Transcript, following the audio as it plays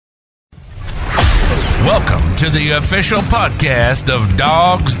Welcome to the official podcast of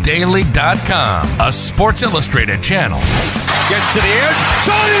DogsDaily.com, a Sports Illustrated channel. Gets to the edge.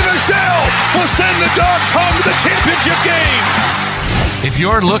 Sonny Michel will send the Dogs home to the championship game. If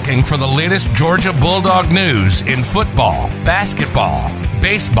you're looking for the latest Georgia Bulldog news in football, basketball,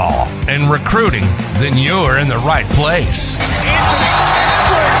 baseball, and recruiting, then you're in the right place. Anthony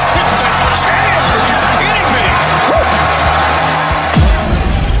Edwards hit the jam. Are you kidding me?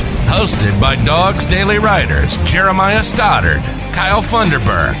 Hosted by Dogs Daily writers Jeremiah Stoddard, Kyle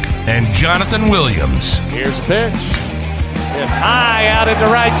Funderburk, and Jonathan Williams. Here's a pitch. Hit high out into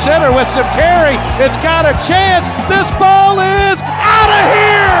right center with some carry. It's got a chance. This ball is out of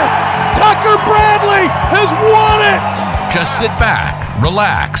here. Tucker Bradley has won it. Just sit back,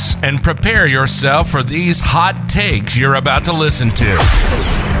 relax, and prepare yourself for these hot takes you're about to listen to.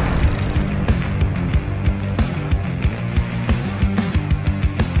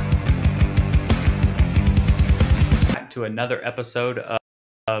 To another episode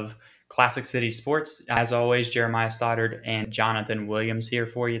of Classic City Sports. As always, Jeremiah Stoddard and Jonathan Williams here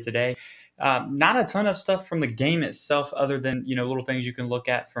for you today. Not a ton of stuff from the game itself other than, little things you can look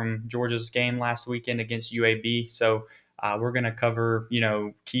at from Georgia's game last weekend against UAB. So we're going to cover,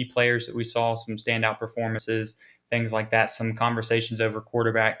 key players that we saw, some standout performances, things like that, some conversations over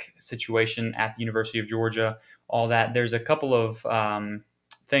quarterback situation at the University of Georgia, all that. There's a couple of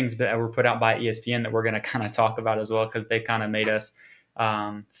things that were put out by ESPN that we're going to kind of talk about as well, because they kind of made us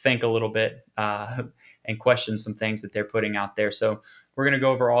think a little bit and question some things that they're putting out there. So we're going to go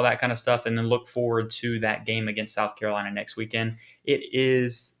over all that kind of stuff and then look forward to that game against South Carolina next weekend. It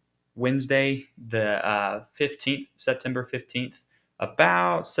is Wednesday, the 15th, September 15th,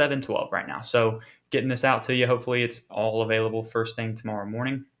 about 7:12 right now. So getting this out to you, hopefully it's all available first thing tomorrow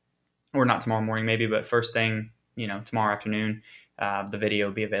morning, or not tomorrow morning maybe, but first thing, tomorrow afternoon. The video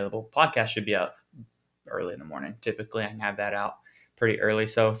will be available. Podcast should be up early in the morning. Typically, I can have that out pretty early.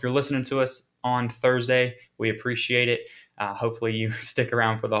 So if you're listening to us on Thursday, we appreciate it. Hopefully you stick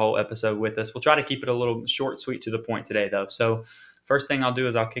around for the whole episode with us. We'll try to keep it a little short, sweet, to the point today, though. So first thing I'll do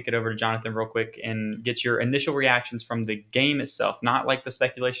is I'll kick it over to Jonathan real quick and get your initial reactions from the game itself, not like the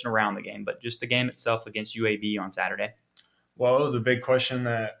speculation around the game, but just the game itself against UAB on Saturday. Well, the big question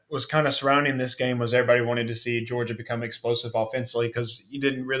that was kind of surrounding this game was everybody wanted to see Georgia become explosive offensively, because you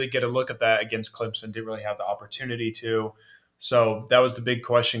didn't really get a look at that against Clemson, didn't really have the opportunity to. So that was the big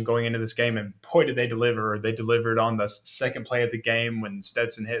question going into this game, and boy, did they deliver. They delivered on the second play of the game when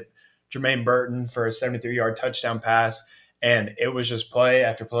Stetson hit Jermaine Burton for a 73-yard touchdown pass, and it was just play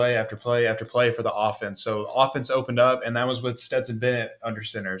after play after play after play for the offense. So the offense opened up, and that was with Stetson Bennett under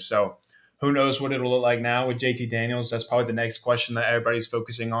center. So who knows what it'll look like now with JT Daniels? That's probably the next question that everybody's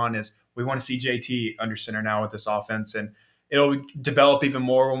focusing on, is we want to see JT under center now with this offense, and it'll develop even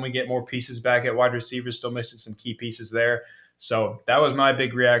more when we get more pieces back at wide receiver, still missing some key pieces there. So that was my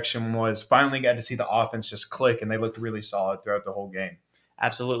big reaction, was finally got to see the offense just click, and they looked really solid throughout the whole game.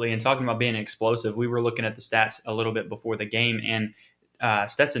 Absolutely. And talking about being explosive, we were looking at the stats a little bit before the game, and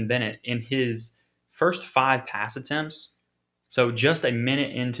Stetson Bennett, in his first 5 pass attempts, so just a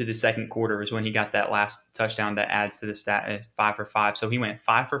minute into the second quarter is when he got that last touchdown that adds to the stat, 5 for 5. So he went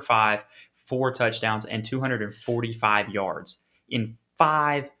 5 for 5, 4 touchdowns, and 245 yards in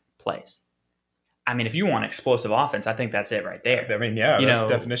 5 plays. I mean, if you want explosive offense, I think that's it right there. I mean, yeah, that's the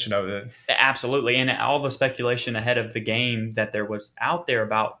definition of it. Absolutely. And all the speculation ahead of the game that there was out there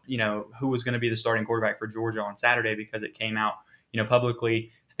about, who was going to be the starting quarterback for Georgia on Saturday, because it came out,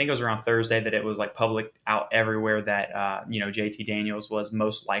 publicly. I think it was around Thursday that it was like public out everywhere that, JT Daniels was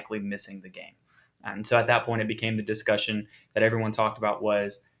most likely missing the game. And so at that point, it became the discussion that everyone talked about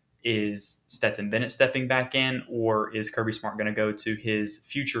was, is Stetson Bennett stepping back in, or is Kirby Smart going to go to his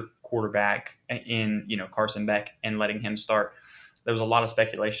future quarterback in, Carson Beck, and letting him start? There was a lot of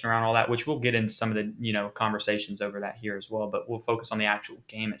speculation around all that, which we'll get into some of the, conversations over that here as well. But we'll focus on the actual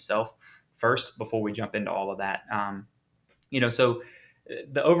game itself first before we jump into all of that. So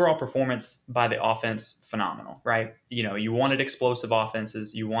the overall performance by the offense, phenomenal, right? You wanted explosive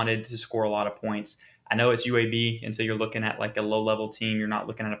offenses. You wanted to score a lot of points. I know it's UAB, and so you're looking at like a low-level team. You're not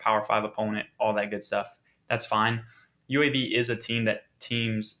looking at a Power 5 opponent, all that good stuff. That's fine. UAB is a team that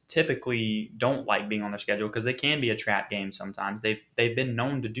teams typically don't like being on their schedule, because they can be a trap game sometimes. They've been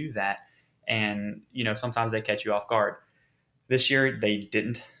known to do that, and sometimes they catch you off guard. This year they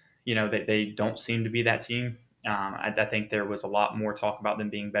didn't. They don't seem to be that team. I think there was a lot more talk about them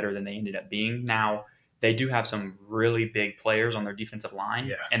being better than they ended up being. Now, they do have some really big players on their defensive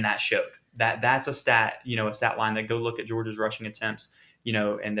line, and that showed. That's a stat line that go look at Georgia's rushing attempts,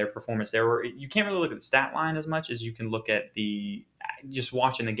 and their performance there. You can't really look at the stat line as much as you can look at just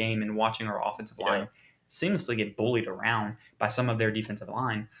watching the game and watching our offensive line. seamlessly get bullied around by some of their defensive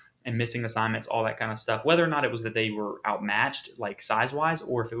line and missing assignments, all that kind of stuff. Whether or not it was that they were outmatched, like size-wise,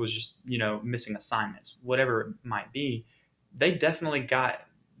 or if it was just, missing assignments, whatever it might be, they definitely got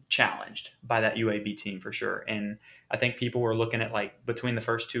challenged by that UAB team for sure. And I think people were looking at, like, between the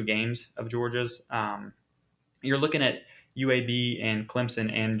first two games of Georgia's, you're looking at UAB and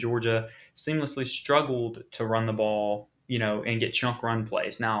Clemson, and Georgia seamlessly struggled to run the ball, and get chunk run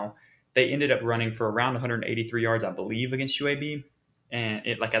plays. Now, they ended up running for around 183 yards, I believe, against UAB, and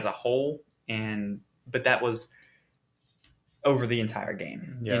it, like, as a whole, but that was over the entire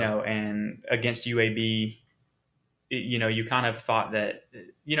game, and against UAB, you kind of thought that,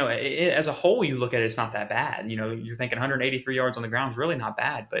 as a whole, you look at it, it's not that bad. You're thinking 183 yards on the ground is really not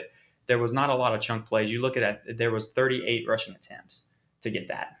bad, but there was not a lot of chunk plays. You look at it, there was 38 rushing attempts to get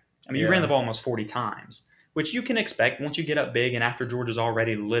that. I mean, you ran the ball almost 40 times, which you can expect once you get up big, and after Georgia's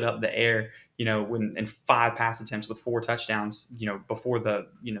already lit up the air, in 5 pass attempts with 4 touchdowns, before the,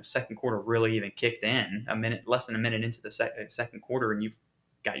 second quarter really even kicked in, less than a minute into the second quarter, and you've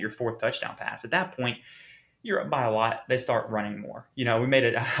got your 4th touchdown pass. At that point, you're up by a lot. They start running more.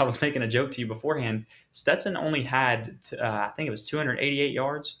 I was making a joke to you beforehand. Stetson only had, I think it was 288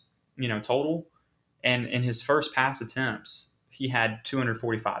 yards, total. And in his first pass attempts, he had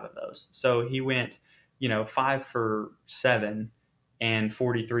 245 of those. So he went, 5 for 7 and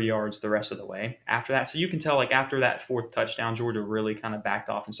 43 yards the rest of the way after that. So you can tell, like, after that 4th touchdown, Georgia really kind of backed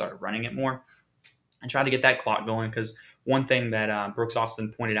off and started running it more and tried to get that clock going. Because one thing that Brooks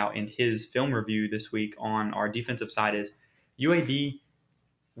Austin pointed out in his film review this week on our defensive side is UAB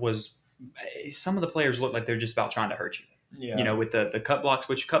was – some of the players look like they're just about trying to hurt you. Yeah. With the cut blocks,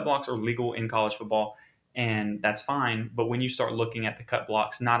 which cut blocks are legal in college football, and that's fine. But when you start looking at the cut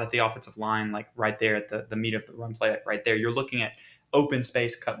blocks, not at the offensive line, like right there at the meat of the run play, like right there, you're looking at open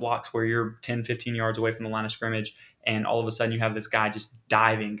space cut blocks where you're 10, 15 yards away from the line of scrimmage, and all of a sudden you have this guy just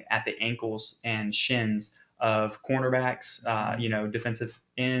diving at the ankles and shins of cornerbacks, defensive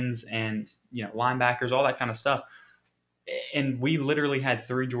ends, and linebackers, all that kind of stuff. And we literally had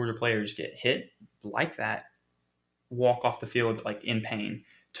 3 Georgia players get hit like that, walk off the field like in pain,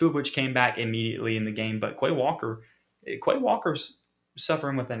 2 of which came back immediately in the game. But Quay Walker's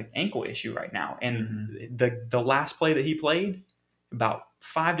suffering with an ankle issue right now, and the last play that he played, about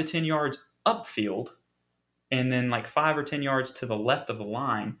 5 to 10 yards upfield, and then like 5 or 10 yards to the left of the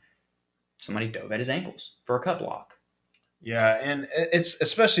line, somebody dove at his ankles for a cut block. Yeah, and it's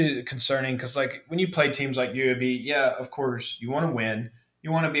especially concerning because, like, when you play teams like UAB, yeah, of course, you want to win.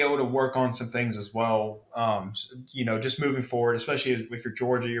 You want to be able to work on some things as well, just moving forward, especially if you're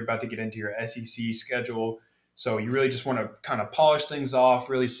Georgia, you're about to get into your SEC schedule. So you really just want to kind of polish things off,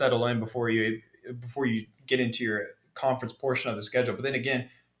 really settle in before you get into your conference portion of the schedule. But then again,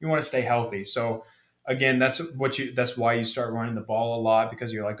 you want to stay healthy. So again, that's why you start running the ball a lot,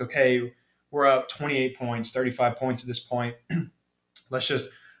 because you're like, okay, we're up 28 points, 35 points at this point. Let's just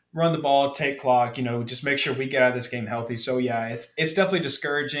run the ball, take clock, just make sure we get out of this game healthy. So yeah, it's definitely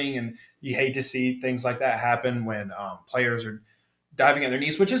discouraging, and you hate to see things like that happen when players are diving at their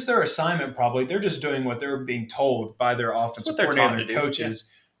knees, which is their assignment probably. They're just doing what they're being told by their offensive coordinator and their coaches.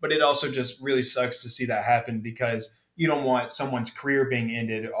 Yeah. But it also just really sucks to see that happen, because you don't want someone's career being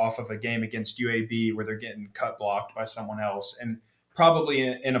ended off of a game against UAB where they're getting cut blocked by someone else, and probably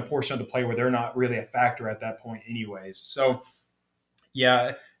in a portion of the play where they're not really a factor at that point anyways. So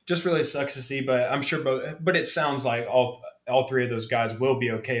yeah, just really sucks to see, but I'm sure but it sounds like all 3 of those guys will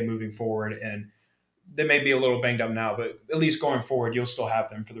be okay moving forward, and they may be a little banged up now, but at least going forward, you'll still have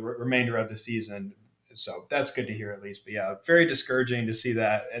them for the remainder of the season. So that's good to hear at least. But yeah, very discouraging to see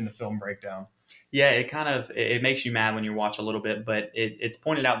that in the film breakdown. Yeah, it makes you mad when you watch a little bit, but it's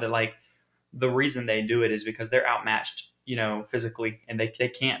pointed out that, like, the reason they do it is because they're outmatched, physically, and they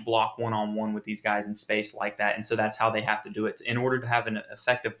can't block one-on-one with these guys in space like that. And so that's how they have to do it. In order to have an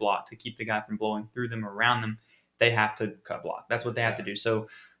effective block to keep the guy from blowing through them or around them, they have to cut block. That's what they have to do. So,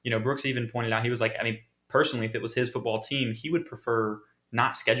 Brooks even pointed out, he was like, I mean, personally, if it was his football team, he would prefer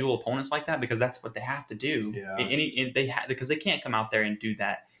not schedule opponents like that, because that's what they have to do. Yeah. Because they can't come out there and do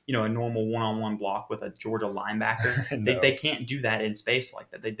that, a normal one-on-one block with a Georgia linebacker. No. They can't do that in space like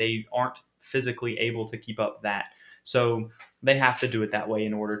that. They aren't physically able to keep up that. So they have to do it that way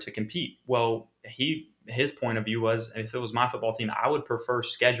in order to compete. Well, his point of view was, if it was my football team, I would prefer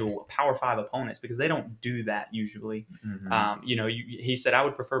schedule Power 5 opponents, because they don't do that usually. Mm-hmm. He said, I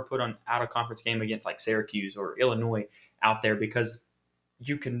would prefer put on out of conference game against like Syracuse or Illinois out there, because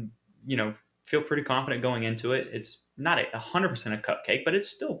you can, feel pretty confident going into it. It's not 100% a cupcake, but it's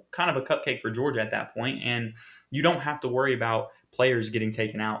still kind of a cupcake for Georgia at that point. And you don't have to worry about players getting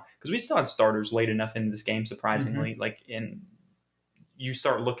taken out, because we still had starters late enough into this game, surprisingly. You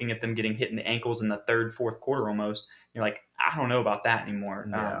start looking at them getting hit in the ankles in the third, fourth quarter almost. You're like, I don't know about that anymore.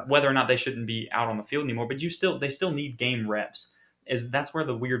 Whether or not they shouldn't be out on the field anymore, but they still need game reps. That's where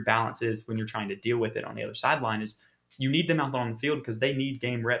the weird balance is when you're trying to deal with it on the other sideline. Is you need them out on the field because they need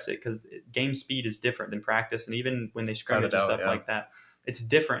game reps. Because game speed is different than practice, and even when they scrimmage and stuff like that, it's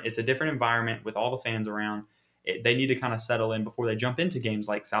different. It's a different environment with all the fans around. They need to kind of settle in before they jump into games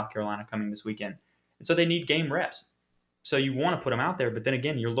like South Carolina coming this weekend, and so they need game reps. So you want to put them out there, but then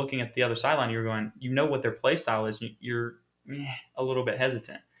again, you're looking at the other sideline. You're going, what their play style is. You're a little bit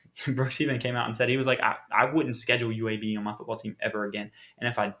hesitant. Brooks even came out and said he was like, I wouldn't schedule UAB on my football team ever again. And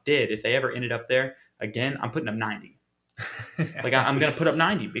if I did, if they ever ended up there again, I'm putting up 90. I'm going to put up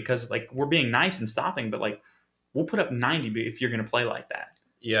 90 because we're being nice and stopping, but we'll put up 90 if you're going to play like that.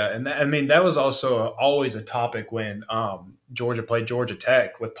 Yeah, and that was also always a topic when Georgia played Georgia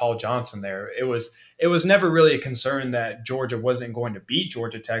Tech with Paul Johnson there. It was never really a concern that Georgia wasn't going to beat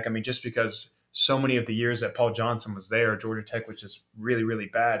Georgia Tech. I mean, just because so many of the years that Paul Johnson was there, Georgia Tech was just really, really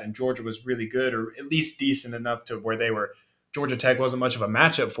bad, and Georgia was really good, or at least decent enough to where Georgia Tech wasn't much of a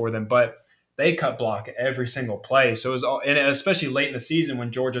matchup for them, but they cut block every single play. So it was and especially late in the season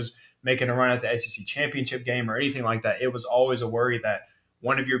when Georgia's making a run at the SEC championship game or anything like that, it was always a worry that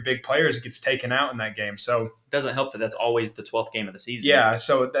one of your big players gets taken out in that game. So it doesn't help that that's always the 12th game of the season. Yeah,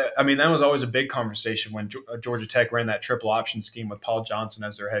 so that was always a big conversation when Georgia Tech ran that triple option scheme with Paul Johnson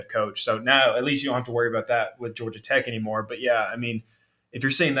as their head coach. So now at least you don't have to worry about that with Georgia Tech anymore. But yeah, I mean, if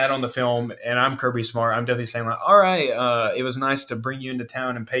you're seeing that on the film, and I'm Kirby Smart, I'm definitely saying all right, it was nice to bring you into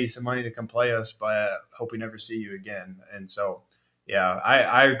town and pay you some money to come play us, but I hope we never see you again. And so yeah,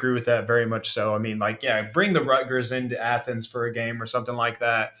 I agree with that very much so. I mean, bring the Rutgers into Athens for a game or something like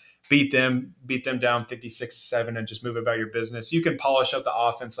that. Beat them down 56-7 and just move about your business. You can polish up the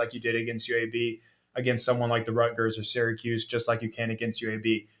offense like you did against UAB, against someone like the Rutgers or Syracuse, just like you can against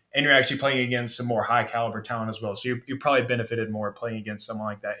UAB. And you're actually playing against some more high caliber talent as well. So you probably benefited more playing against someone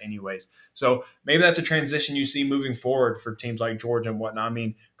like that anyways. So maybe that's a transition you see moving forward for teams like Georgia and whatnot. I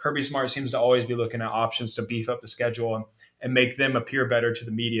mean, Kirby Smart seems to always be looking at options to beef up the schedule and make them appear better to the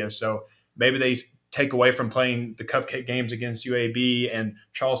media. So maybe they take away from playing the cupcake games against UAB and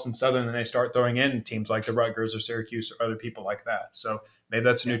Charleston Southern, and they start throwing in teams like the Rutgers or Syracuse or other people like that. So maybe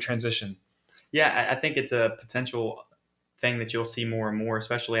that's a new transition. Yeah, I think it's a potential thing that you'll see more and more,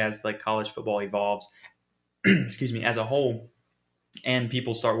 especially as college football evolves, excuse me, as a whole, and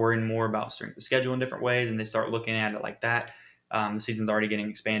people start worrying more about strength of schedule in different ways, and they start looking at it like that. The season's already getting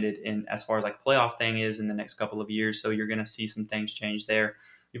expanded in as far as playoff thing is in the next couple of years. So you're going to see some things change there.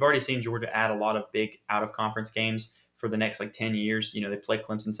 You've already seen Georgia add a lot of big out-of-conference games for the next 10 years. They play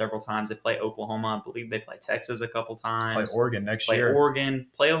Clemson several times. They play Oklahoma. I believe they play Texas a couple times. Play Oregon next year. Play Oregon.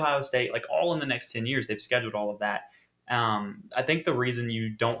 Play Ohio State. All in the next 10 years. They've scheduled all of that. I think the reason you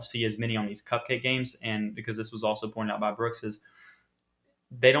don't see as many on these cupcake games, and because this was also pointed out by Brooks, is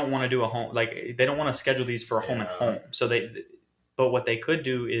they don't want to do a home. They don't want to schedule these for a home and home. So but what they could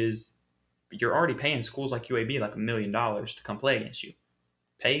do is you're already paying schools like UAB $1 million to come play against you.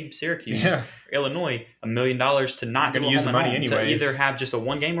 Pay Syracuse, Illinois $1 million to not do a home and home, to either have just a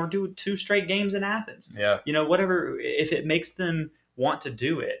one game or do 2 straight games in Athens. Yeah, whatever. If it makes them want to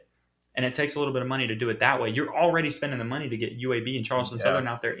do it, and it takes a little bit of money to do it that way, you're already spending the money to get UAB and Charleston Southern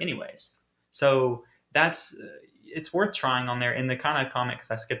out there anyways. So that's it's worth trying on there. And the kind of comment,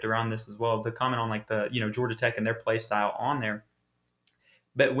 because I skipped around this as well, the comment on the Georgia Tech and their play style on there.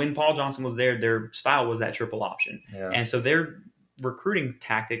 But when Paul Johnson was there, their style was that triple option. Yeah. And so their recruiting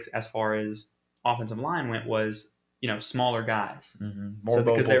tactics as far as offensive line went was, smaller guys. Mm-hmm.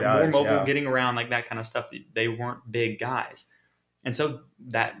 Because they're more mobile, getting around, that kind of stuff. They weren't big guys. And so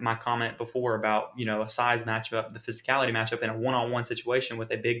that my comment before about, a size matchup, the physicality matchup in a one-on-one situation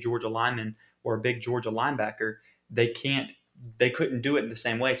with a big Georgia lineman or a big Georgia linebacker, they couldn't do it in the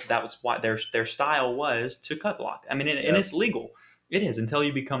same way. So that was why their style was to cut block. I mean, and it's legal. It is until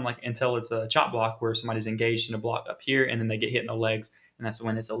you become until it's a chop block where somebody's engaged in a block up here and then they get hit in the legs, and that's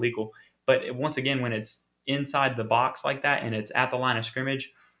when it's illegal. But once again, when it's inside the box like that and it's at the line of scrimmage,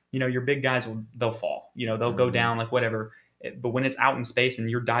 your big guys they'll fall. They'll go down whatever. But when it's out in space and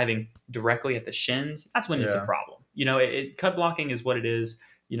you're diving directly at the shins, that's when it's a problem. Cut blocking is what it is.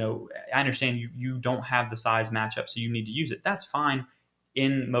 I understand you don't have the size matchup, so you need to use it. That's fine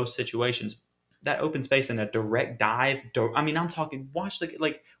in most situations. That open space and a direct dive. I'm talking, watch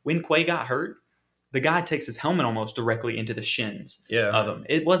when Quay got hurt, the guy takes his helmet almost directly into the shins of him.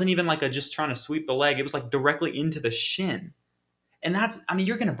 It wasn't even just trying to sweep the leg. It was directly into the shin. And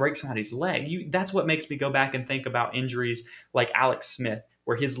you're going to break somebody's leg. That's what makes me go back and think about injuries like Alex Smith,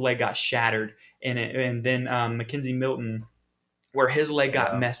 where his leg got shattered, and then Mackenzie Milton, where his leg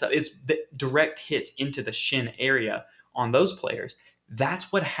got messed up. It's the direct hits into the shin area on those players.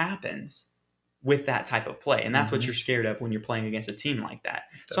 That's what happens with that type of play. And that's what you're scared of when you're playing against a team like that.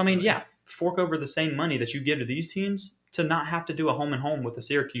 Definitely. So, fork over the same money that you give to these teams to not have to do a home and home with the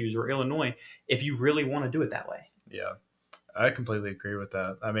Syracuse or Illinois if you really want to do it that way. Yeah. I completely agree with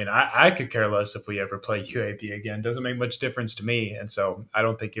that. I mean, I could care less if we ever play UAB again. Doesn't make much difference to me. And so I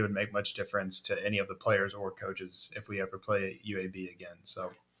don't think it would make much difference to any of the players or coaches if we ever play UAB again.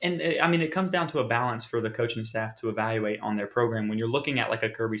 So, and it comes down to a balance for the coaching staff to evaluate on their program. When you're looking at like a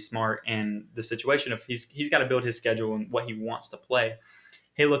Kirby Smart and the situation of he's got to build his schedule and what he wants to play,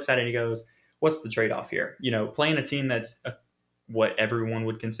 he looks at it and he goes, what's the trade-off here? Playing a team that's what everyone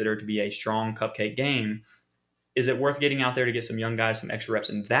would consider to be a strong cupcake game, is it worth getting out there to get some young guys some extra reps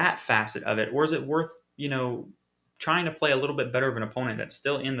in that facet of it? Or is it worth, trying to play a little bit better of an opponent that's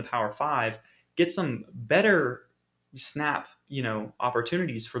still in the Power 5, get some better snap,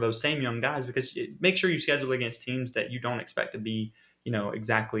 opportunities for those same young guys, because make sure you schedule against teams that you don't expect to be,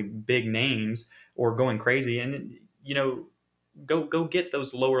 exactly big names or going crazy. And, go get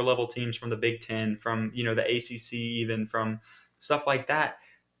those lower level teams from the Big Ten, from, the ACC, even from stuff like that,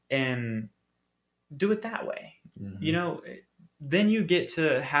 and do it that way. Then you get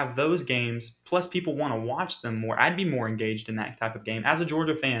to have those games, plus people want to watch them more. I'd be more engaged in that type of game. As a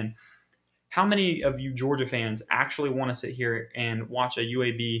Georgia fan, how many of you Georgia fans actually want to sit here and watch a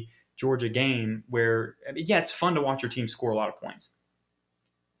UAB Georgia game where, it's fun to watch your team score a lot of points.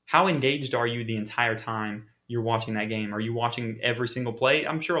 How engaged are you the entire time you're watching that game? Are you watching every single play?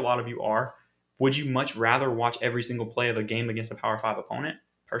 I'm sure a lot of you are. Would you much rather watch every single play of a game against a Power 5 opponent?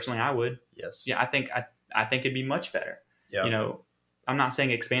 Personally, I would. Yes. Yeah, I think it'd be much better. Yeah. I'm not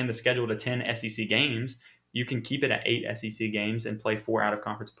saying expand the schedule to 10 SEC games. You can keep it at 8 SEC games and play 4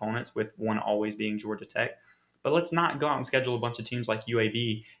 out-of-conference opponents, with one always being Georgia Tech. But let's not go out and schedule a bunch of teams like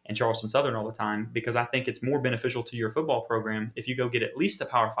UAB and Charleston Southern all the time, because I think it's more beneficial to your football program if you go get at least a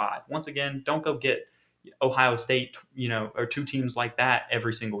Power 5. Once again, don't go get Ohio State, or 2 teams like that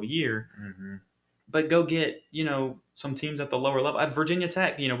every single year. But go get, some teams at the lower level. At Virginia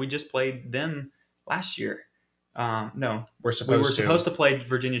Tech, we just played them last year. No, we were supposed to play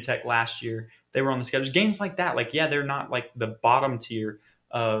Virginia Tech last year. They were on the schedule. Games like that, they're not like the bottom tier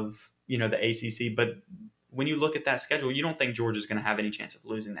of, the ACC. But when you look at that schedule, you don't think Georgia's going to have any chance of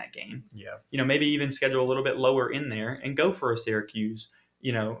losing that game. Yeah. Maybe even schedule a little bit lower in there and go for a Syracuse,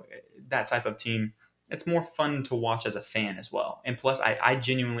 that type of team. It's more fun to watch as a fan as well. And plus, I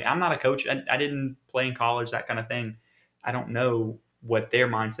genuinely, I'm not a coach. I didn't play in college, that kind of thing. I don't know what their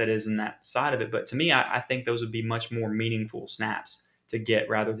mindset is in that side of it. But to me, I think those would be much more meaningful snaps to get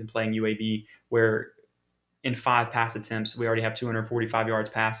rather than playing UAB, where in 5 pass attempts, we already have 245 yards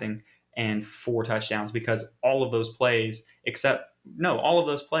passing and 4 touchdowns, because all of those plays,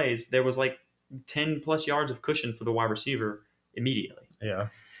 there was like 10 plus yards of cushion for the wide receiver immediately. Yeah.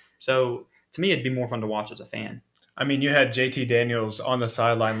 So to me, it'd be more fun to watch as a fan. I mean, you had JT Daniels on the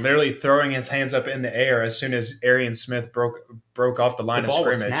sideline literally throwing his hands up in the air as soon as Arian Smith broke off the line of scrimmage. The ball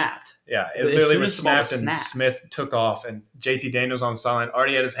was snapped. Yeah, it literally was snapped, and Smith took off, and JT Daniels on the sideline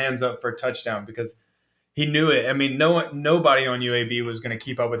already had his hands up for a touchdown because he knew it. I mean, nobody on UAB was going to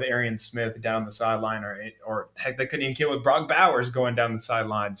keep up with Arian Smith down the sideline, or heck, they couldn't even keep with Brock Bowers going down the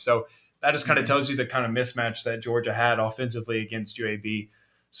sideline. So that just kind of tells you the kind of mismatch that Georgia had offensively against UAB.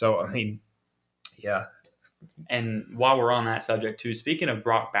 So, I mean, yeah. And while we're on that subject too, speaking of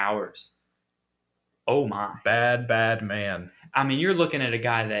Brock Bowers, oh my. Bad man. I mean, you're looking at a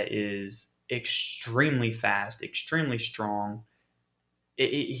guy that is extremely fast, extremely strong.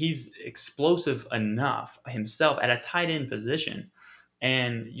 He's explosive enough himself at a tight end position.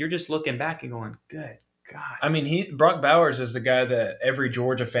 And you're just looking back and going, good God. I mean, Brock Bowers is the guy that every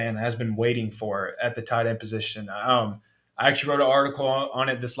Georgia fan has been waiting for at the tight end position. I actually wrote an article on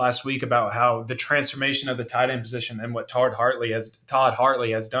it this last week about how the transformation of the tight end position and what Todd Hartley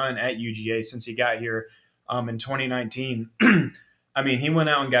has done at UGA since he got here in 2019. I mean, he went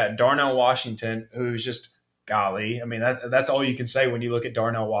out and got Darnell Washington, who's just golly. I mean, that's all you can say when you look at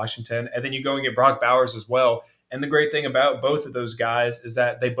Darnell Washington. And then you go and get Brock Bowers as well. And the great thing about both of those guys is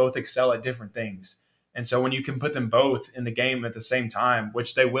that they both excel at different things. And so when you can put them both in the game at the same time,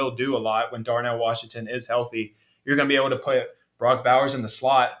 which they will do a lot when Darnell Washington is healthy, you're going to be able to put Brock Bowers in the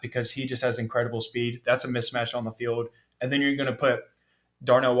slot because he just has incredible speed. That's a mismatch on the field. And then you're going to put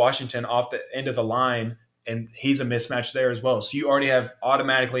Darnell Washington off the end of the line, and he's a mismatch there as well. So you already have 2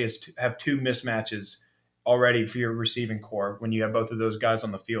 mismatches already for your receiving core when you have both of those guys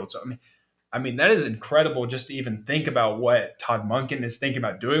on the field. So, I mean, that is incredible just to even think about what Todd Monken is thinking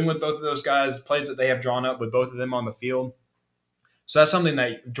about doing with both of those guys, plays that they have drawn up with both of them on the field. So that's something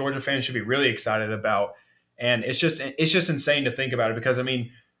that Georgia fans should be really excited about. And it's just insane to think about it because, I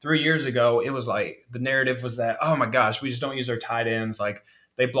mean, 3 years ago, it was like the narrative was that, oh my gosh, we just don't use our tight ends. Like,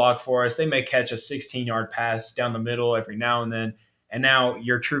 they block for us. They may catch a 16-yard pass down the middle every now and then. And now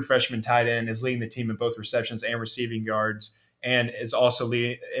your true freshman tight end is leading the team in both receptions and receiving yards, and is also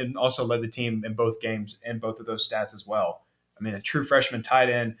leading and also led the team in both games and both of those stats as well. I mean, a true freshman tight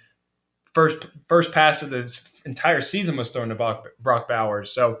end, first pass of the entire season was thrown to Brock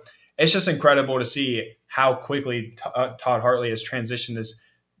Bowers. So it's just incredible to see how quickly Todd Hartley has transitioned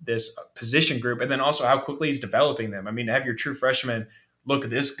this position group, and then also how quickly he's developing them. I mean, to have your true freshman look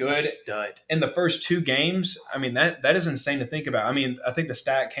this good Stud. in the first 2 games, I mean, that is insane to think about. I mean, I think the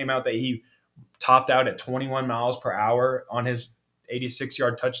stat came out that he topped out at 21 miles per hour on his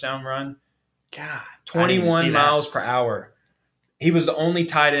 86-yard touchdown run. God, 21 miles per hour. He was the only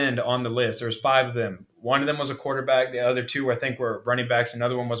tight end on the list. There was 5 of them. One of them was a quarterback. The other 2, I think, were running backs.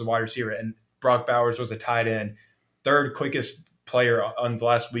 Another one was a wide receiver. And Brock Bowers was a tight end. 3rd quickest player on the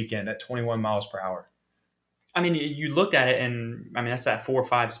last weekend at 21 miles per hour. I mean, you looked at it, and I mean, that's that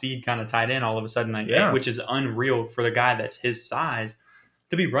 4.5 speed kind of tight end all of a sudden, which is unreal for the guy that's his size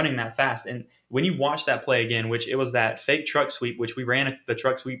to be running that fast. And when you watch that play again, which it was that fake truck sweep, which we ran the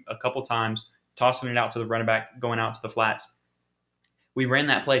truck sweep a couple times, tossing it out to the running back, going out to the flats. We ran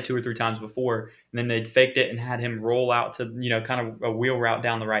that play 2 or 3 times before, and then they'd faked it and had him roll out to, kind of a wheel route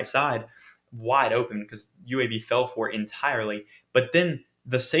down the right side, wide open because UAB fell for it entirely. But then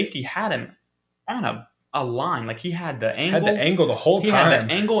the safety had him on a line. Like, he had the angle. Had the angle the whole time. He had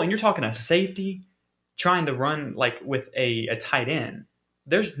the angle, and you're talking a safety trying to run like with a tight end.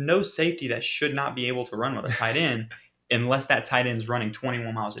 There's no safety that should not be able to run with a tight end unless that tight end's running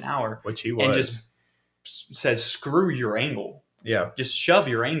 21 miles an hour. Which he was. And just says, screw your angle. Yeah. Just shove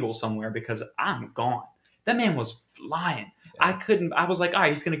your angle somewhere because I'm gone. That man was flying. Yeah. I was like, all right,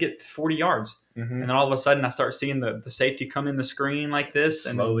 he's going to get 40 yards. Mm-hmm. And then all of a sudden I start seeing the safety come in the screen like this.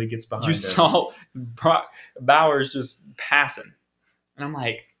 And slowly gets behind you saw Bowers just passing. And I'm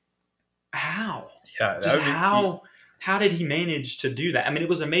like, how? Yeah. How did he manage to do that? I mean, it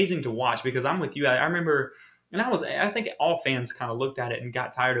was amazing to watch because I'm with you. I remember, and I think all fans kind of looked at it and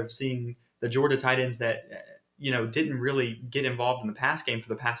got tired of seeing the Georgia tight ends that, didn't really get involved in the pass game for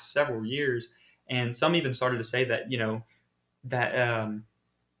the past several years. And some even started to say that,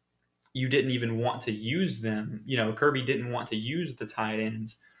 you didn't even want to use them. Kirby didn't want to use the tight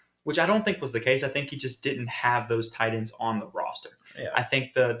ends, which I don't think was the case. I think he just didn't have those tight ends on the roster. Yeah. I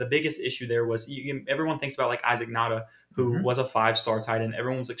think the biggest issue there was everyone thinks about like Isaac Nada, who was a 5-star tight end.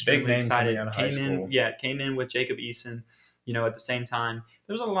 Everyone was extremely excited. Came in with Jacob Eason. At the same time,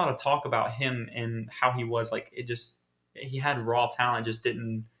 there was a lot of talk about him and how he was like, he had raw talent, just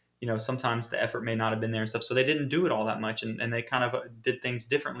didn't, sometimes the effort may not have been there and stuff. So they didn't do it all that much. And they kind of did things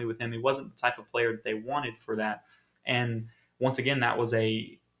differently with him. He wasn't the type of player that they wanted for that. And once again, that was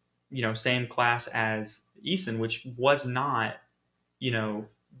a, same class as Eason, which was not,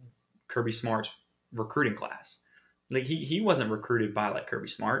 Kirby Smart's recruiting class. Like he wasn't recruited by like Kirby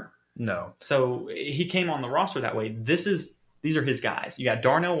Smart. No. So he came on the roster that way. These are his guys. You got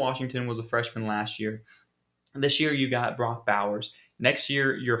Darnell Washington was a freshman last year. This year you got Brock Bowers. Next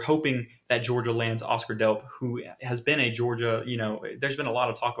year you're hoping that Georgia lands Oscar Delp, who has been a Georgia, there's been a lot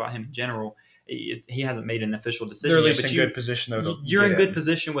of talk about him in general. He hasn't made an official decision. They're at least in good position though. You're in good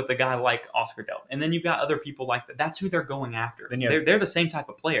position with a guy like Oscar Delp. And then you've got other people like that. That's who they're going after. They're the same type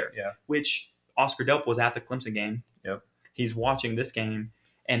of player. Yeah. Which Oscar Delp was at the Clemson game. Yep. He's watching this game.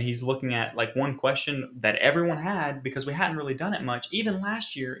 And he's looking at like one question that everyone had because we hadn't really done it much, even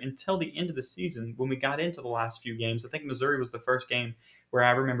last year until the end of the season when we got into the last few games. I think Missouri was the first game where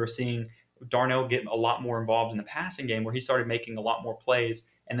I remember seeing Darnell get a lot more involved in the passing game where he started making a lot more plays.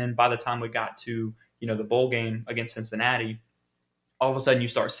 And then by the time we got to, the bowl game against Cincinnati, all of a sudden you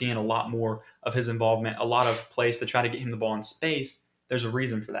start seeing a lot more of his involvement, a lot of plays to try to get him the ball in space. There's a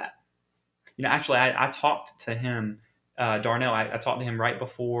reason for that. Actually, I talked to him. Darnell, I talked to him right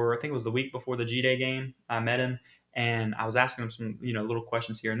before, I think it was the week before the G-Day game. I met him, and I was asking him some, little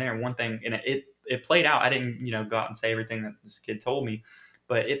questions here and there. And one thing, and it played out. I didn't, go out and say everything that this kid told me,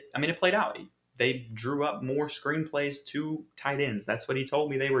 but it played out. They drew up more screenplays to tight ends. That's what he told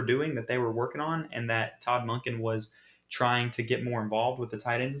me they were doing, that they were working on, and that Todd Monken was trying to get more involved with the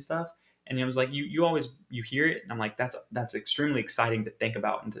tight ends and stuff. And he was like, you always hear it, and I'm like, that's extremely exciting to think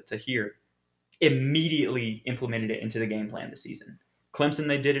about and to hear. Immediately implemented it into the game plan this season. Clemson,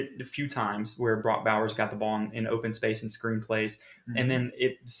 they did it a few times where Brock Bowers got the ball in open space and screen plays. And then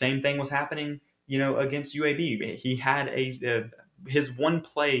same thing was happening, against UAB. He had his one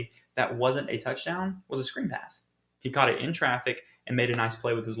play that wasn't a touchdown was a screen pass. He caught it in traffic and made a nice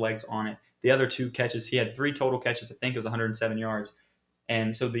play with his legs on it. The other 2 catches, he had 3 total catches. I think it was 107 yards.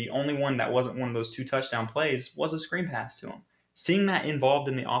 And so the only one that wasn't one of those 2 touchdown plays was a screen pass to him. Seeing that involved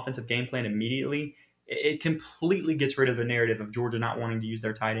in the offensive game plan immediately, it completely gets rid of the narrative of Georgia not wanting to use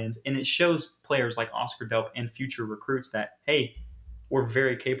their tight ends. And it shows players like Oscar Delp and future recruits that, hey, we're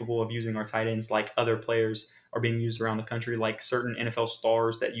very capable of using our tight ends like other players are being used around the country, like certain NFL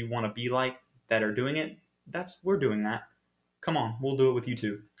stars that you want to be like that are doing it. We're doing that. Come on, we'll do it with you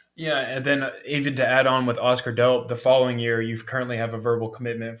too. Yeah, and then even to add on with Oscar Delp, the following year, you currently have a verbal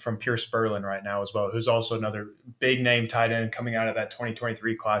commitment from Pierce Spurlin right now as well, who's also another big name tight end coming out of that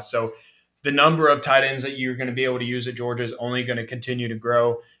 2023 class. So the number of tight ends that you're going to be able to use at Georgia is only going to continue to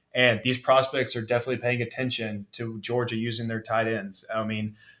grow. And these prospects are definitely paying attention to Georgia using their tight ends.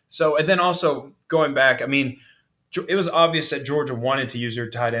 And then also going back, it was obvious that Georgia wanted to use their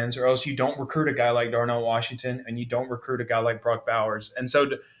tight ends, or else you don't recruit a guy like Darnell Washington and you don't recruit a guy like Brock Bowers. And so,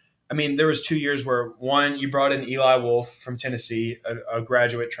 there was 2 years where, one, you brought in Eli Wolf from Tennessee, a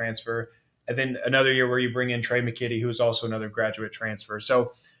graduate transfer, and then another year where you bring in Trey McKitty, who is also another graduate transfer.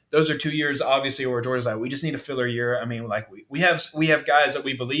 So those are 2 years, obviously, where Georgia's like, we just need a filler year. We have guys that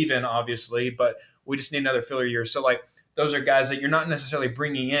we believe in, obviously, but we just need another filler year. So, those are guys that you're not necessarily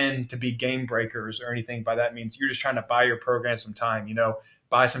bringing in to be game breakers or anything by that means. You're just trying to buy your program some time,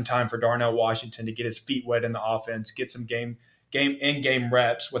 buy some time for Darnell Washington to get his feet wet in the offense, get some game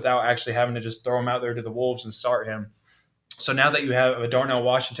reps without actually having to just throw him out there to the Wolves and start him. So now that you have a Darnell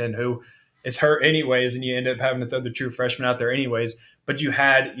Washington who is hurt anyways, and you end up having to throw the true freshman out there anyways, but you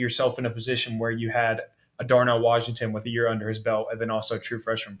had yourself in a position where you had a Darnell Washington with a year under his belt, and then also true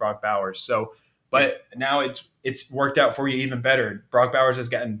freshman Brock Bowers. So, but now it's worked out for you even better. Brock Bowers has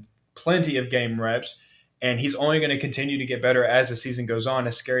gotten plenty of game reps, and he's only going to continue to get better as the season goes on,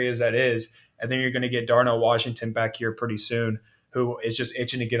 as scary as that is. And then you're going to get Darnell Washington back here pretty soon, who is just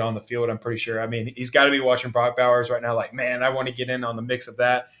itching to get on the field, I'm pretty sure. He's got to be watching Brock Bowers right now like, man, I want to get in on the mix of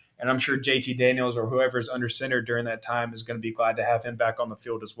that. And I'm sure JT Daniels or whoever's under center during that time is going to be glad to have him back on the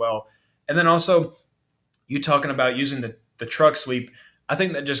field as well. And then also, you talking about using the truck sweep, I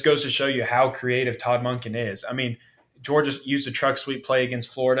think that just goes to show you how creative Todd Monken is. Georgia used a truck sweep play against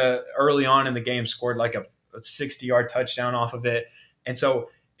Florida early on in the game, scored like a 60-yard touchdown off of it. And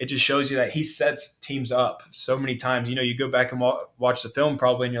so it just shows you that he sets teams up so many times. You go back and watch the film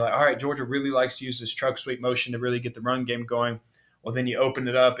probably, and you're like, all right, Georgia really likes to use this truck sweep motion to really get the run game going. Well, then you open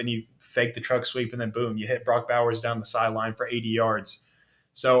it up and you fake the truck sweep, and then boom, you hit Brock Bowers down the sideline for 80 yards.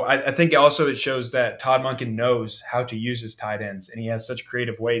 So I think also it shows that Todd Monken knows how to use his tight ends, and he has such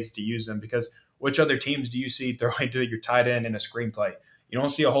creative ways to use them, because which other teams do you see throwing to your tight end in a screenplay? You don't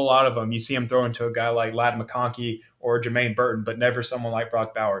see a whole lot of them. You see him throwing to a guy like Ladd McConkey or Jermaine Burton, but never someone like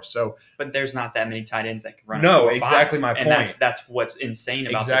Brock Bowers. But there's not that many tight ends that can run. No, exactly my point. And that's what's insane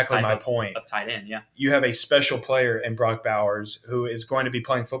about exactly this my type point of tight end. Yeah, you have a special player in Brock Bowers who is going to be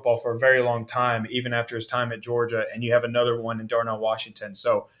playing football for a very long time, even after his time at Georgia, and you have another one in Darnell Washington.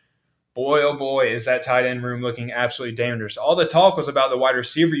 So, boy, oh boy, is that tight end room looking absolutely dangerous. All the talk was about the wide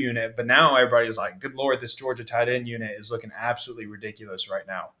receiver unit, but now everybody's like, good Lord, this Georgia tight end unit is looking absolutely ridiculous right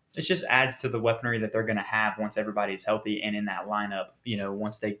now. It just adds to the weaponry that they're going to have once everybody's healthy and in that lineup.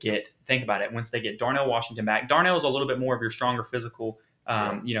 Once they get Darnell Washington back. Darnell is a little bit more of your stronger physical,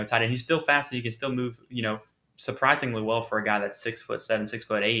 tight end. He's still fast and he can still move, surprisingly well for a guy that's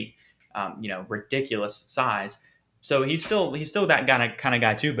 6'7", 6'8", ridiculous size. So he's still that kind of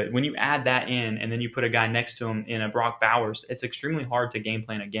guy too. But when you add that in and then you put a guy next to him in a Brock Bowers, it's extremely hard to game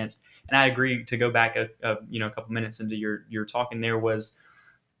plan against. And I agree, to go back a couple minutes into your talking there, was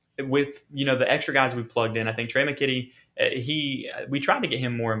with the extra guys we plugged in. I think Trey McKitty, we tried to get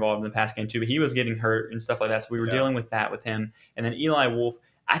him more involved in the pass game too, but he was getting hurt and stuff like that. So we were dealing with that with him. And then Eli Wolf,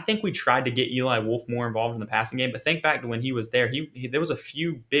 I think we tried to get Eli Wolf more involved in the passing game, but think back to when he was there, there was a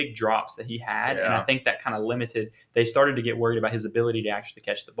few big drops that he had, and I think that kind of limited. They started to get worried about his ability to actually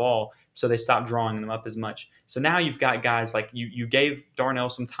catch the ball, so they stopped drawing them up as much. So now you've got guys like you gave Darnell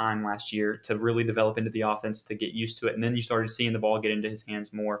some time last year to really develop into the offense, to get used to it, and then you started seeing the ball get into his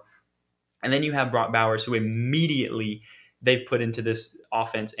hands more. And then you have Brock Bowers, who immediately they've put into this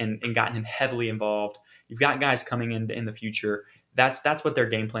offense and gotten him heavily involved. You've got guys coming in the future. That's what their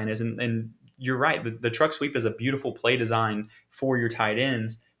game plan is. And you're right. The truck sweep is a beautiful play design for your tight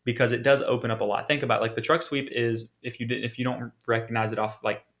ends, because it does open up a lot. Think about, like, the truck sweep is, if you don't recognize it off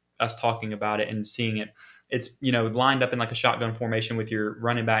like us talking about it and seeing it, It's, lined up in like a shotgun formation with your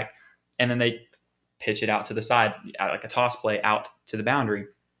running back, and then they pitch it out to the side, like a toss play out to the boundary.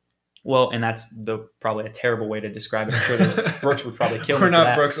 Well, and that's probably a terrible way to describe it. I'm sure Brooks would probably kill me. We're for not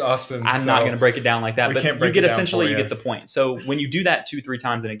that. Brooks Austin. I'm not going to break it down like that. We But can't you break get it down essentially, for you you. get the point. So when you do that 2-3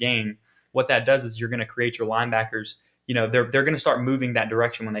 times in a game, what that does is you're going to create your linebackers. They're going to start moving that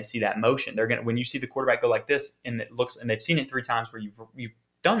direction when they see that motion. When you see the quarterback go like this, and they've seen it 3 times where you've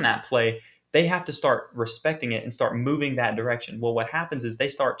done that play, they have to start respecting it and start moving that direction. Well, what happens is they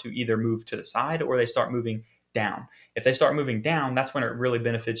start to either move to the side or they start moving down. If they start moving down, that's when it really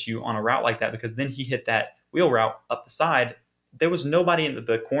benefits you on a route like that, because then he hit that wheel route up the side. There was nobody in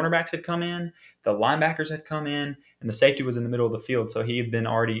the cornerbacks had come in, the linebackers had come in, and the safety was in the middle of the field. So he had been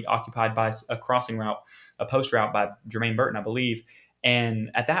already occupied by a crossing route, a post route by Jermaine Burton, I believe.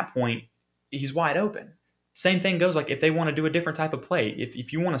 And at that point, he's wide open. Same thing goes like if they want to do a different type of play.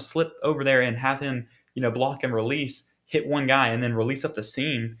 If you want to slip over there and have him, block and release, hit one guy and then release up the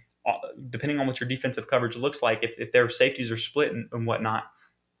seam, depending on what your defensive coverage looks like, if their safeties are split and whatnot,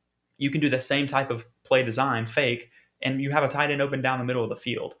 you can do the same type of play design, fake, and you have a tight end open down the middle of the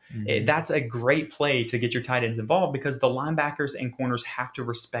field. That's a great play to get your tight ends involved, because the linebackers and corners have to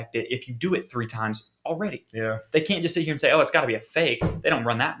respect it if you do it 3 times already. Yeah. They can't just sit here and say, oh, it's got to be a fake. They don't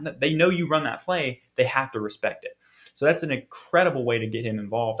run that. They know you run that play. They have to respect it. So that's an incredible way to get him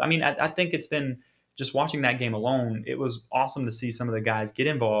involved. I mean, I think it's been – just watching that game alone, it was awesome to see some of the guys get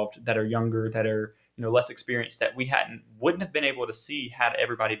involved that are younger, that are less experienced, that we wouldn't have been able to see had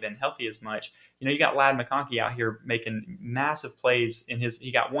everybody been healthy as much. You got Ladd McConkey out here making massive plays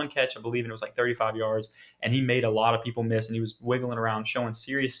he got 1 catch, I believe, and it was like 35 yards, and he made a lot of people miss, and he was wiggling around, showing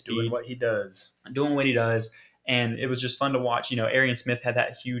serious speed. Doing what he does. And it was just fun to watch. Arian Smith had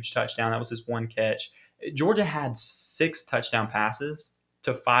that huge touchdown. That was his 1 catch. Georgia had 6 touchdown passes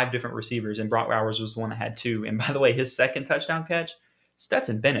to 5 different receivers, and Brock Bowers was the one that had 2. And by the way, his second touchdown catch,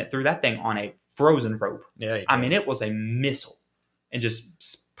 Stetson Bennett threw that thing on a frozen rope. Yeah, I mean, it was a missile, and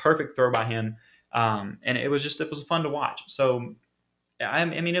just perfect throw by him. And it was fun to watch. So, I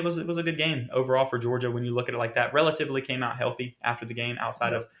mean, it was a good game overall for Georgia when you look at it like that. Relatively came out healthy after the game,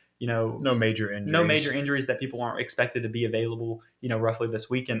 outside of no major injuries that people aren't expected to be available roughly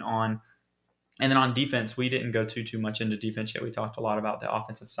this weekend on. And then on defense, we didn't go too much into defense yet. We talked a lot about the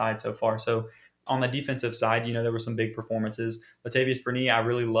offensive side so far. So on the defensive side, there were some big performances. Latavius Burnett, I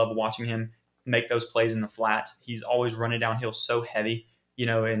really love watching him make those plays in the flats. He's always running downhill so heavy,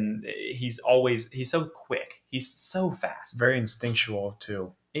 and he's so quick. He's so fast. Very instinctual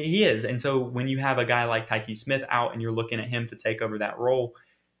too. He is. And so when you have a guy like Tyke Smith out and you're looking at him to take over that role,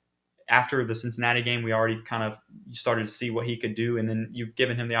 after the Cincinnati game, we already kind of started to see what he could do, and then you've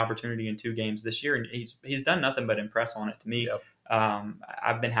given him the opportunity in 2 games this year, and he's done nothing but impress on it to me. Yep.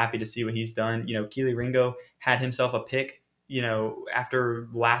 I've been happy to see what he's done. Keely Ringo had himself a pick, after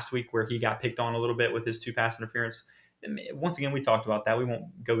last week where he got picked on a little bit with his 2 pass interference. Once again, we talked about that. We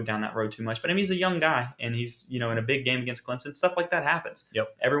won't go down that road too much, but I mean, he's a young guy, and he's, in a big game against Clemson. Stuff like that happens.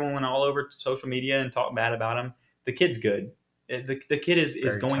 Yep. Everyone went all over social media and talked bad about him. The kid's good. The kid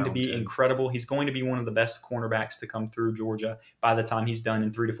is going to be incredible. He's going to be one of the best cornerbacks to come through Georgia by the time he's done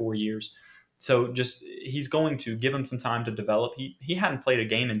in 3 to 4 years. So he's going to give him some time to develop. He hadn't played a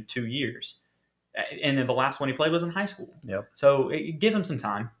game in 2 years, and the last one he played was in high school. Yep. So give him some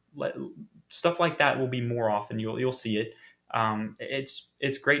time. Stuff like that will be more often. You'll see it.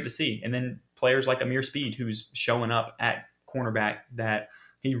 It's great to see. And then players like Amir Speed, who's showing up at cornerback, that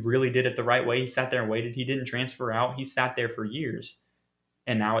he really did it the right way. He sat there and waited. He didn't transfer out. He sat there for years.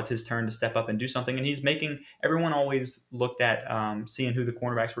 And now it's his turn to step up and do something. And he's making – everyone always looked at seeing who the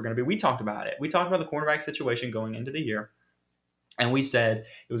cornerbacks were going to be. We talked about it. We talked about the cornerback situation going into the year. And we said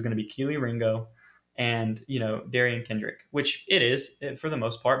it was going to be Keely Ringo and, Darian Kendrick, which it is for the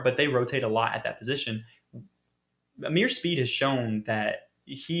most part. But they rotate a lot at that position. Amir Speed has shown that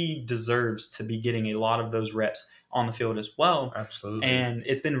he deserves to be getting a lot of those reps on the field as well. Absolutely. And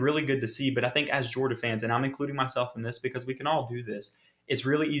it's been really good to see. But I think as Georgia fans, and I'm including myself in this because we can all do this, it's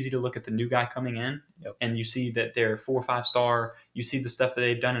really easy to look at the new guy coming in and you see that they're 4 or 5 star. You see the stuff that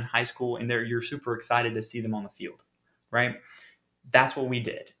they've done in high school, and you're super excited to see them on the field, right? That's what we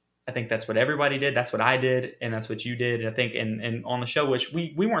did. I think that's what everybody did. That's what I did, and that's what you did. And I think, and on the show, which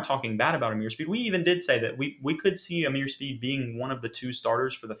we weren't talking bad about Amir Speed. We even did say that we could see Amir Speed being one of the 2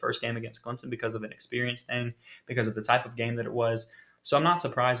 starters for the first game against Clemson because of an experience thing, because of the type of game that it was. So I'm not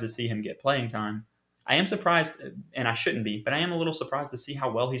surprised to see him get playing time. I am surprised, and I shouldn't be, but I am a little surprised to see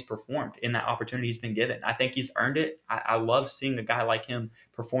how well he's performed in that opportunity he's been given. I think he's earned it. I love seeing a guy like him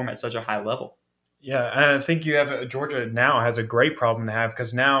perform at such a high level. Yeah, and I think you have Georgia now has a great problem to have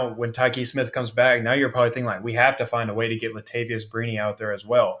because now when Tyke Smith comes back, now you're probably thinking like we have to find a way to get Latavius Brini out there as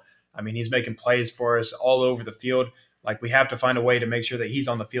well. I mean, he's making plays for us all over the field. Like we have to find a way to make sure that he's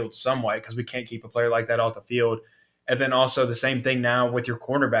on the field some way because we can't keep a player like that off the field. And then also the same thing now with your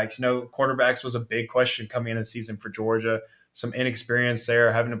cornerbacks. You know, cornerbacks was a big question coming into the season for Georgia. Some inexperience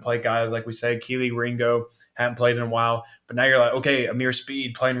there, having to play guys like we said, Keely Ringo hadn't played in a while. But now you're like, okay, Amir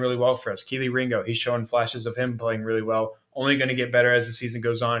Speed playing really well for us. Keely Ringo, he's showing flashes of him playing really well. Only going to get better as the season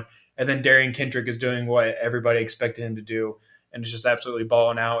goes on. And then Darian Kendrick is doing what everybody expected him to do and is just absolutely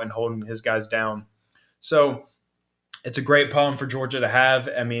balling out and holding his guys down. So it's a great problem for Georgia to have.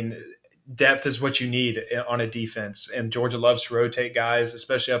 I mean, depth is what you need on a defense. And Georgia loves to rotate guys,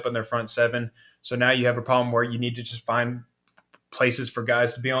 especially up in their front seven. So now you have a problem where you need to just find places for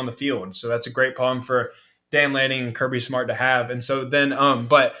guys to be on the field. So that's a great problem for Dan Lanning and Kirby Smart to have. And so then,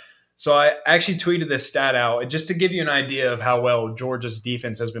 so I actually tweeted this stat out just to give you an idea of how well Georgia's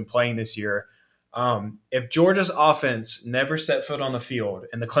defense has been playing this year. If Georgia's offense never set foot on the field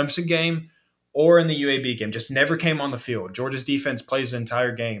in the Clemson game or in the UAB game, just never came on the field, Georgia's defense plays the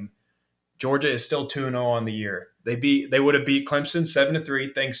entire game, Georgia is still 2-0 on the year. They would have beat Clemson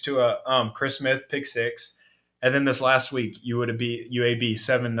 7-3 thanks to a Chris Smith pick six. And then this last week, you would have beat UAB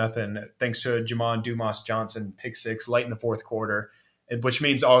 7-0 thanks to a Jamon Dumas Johnson pick six late in the fourth quarter, which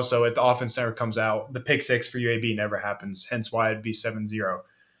means also if the offense never comes out, the pick six for UAB never happens, hence why it'd be 7-0.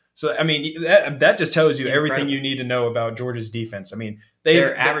 So, I mean, that just tells you everything you need to know about Georgia's defense. I mean,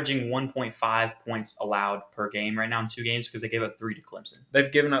 they're averaging 1.5 points allowed per game right now in 2 games because they gave up 3 to Clemson.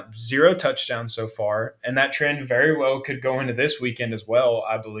 They've given up 0 touchdowns so far, and that trend very well could go into this weekend as well,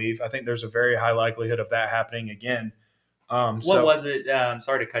 I believe. I think there's a very high likelihood of that happening again. What was it?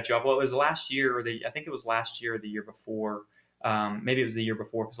 Sorry to cut you off. What was last year? I think it was last year or the year before. Maybe it was the year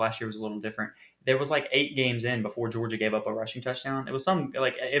before because last year was a little different. There was like 8 games in before Georgia gave up a rushing touchdown. It was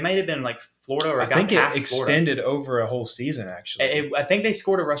it may have been like Florida or I think it extended over a whole season, actually. I think they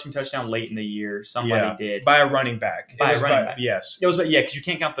scored a rushing touchdown late in the year. Somebody did. By a running back. Yes. It was, because you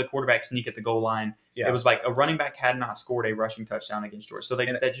can't count the quarterback sneak at the goal line. Yeah. It was like a running back had not scored a rushing touchdown against Georgia. So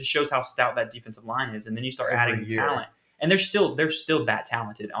that just shows how stout that defensive line is. And then you start adding talent. And they're still that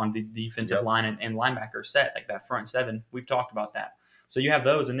talented on the defensive line and linebacker set, like that front seven. We've talked about that. So you have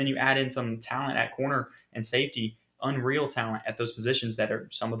those, and then you add in some talent at corner and safety, unreal talent at those positions that are,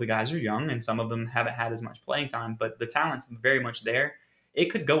 some of the guys are young and some of them haven't had as much playing time, but the talent's very much there.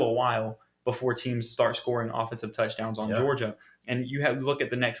 It could go a while before teams start scoring offensive touchdowns on Georgia. And you have to look at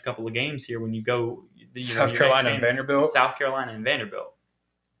the next couple of games here when you go South Carolina and Vanderbilt.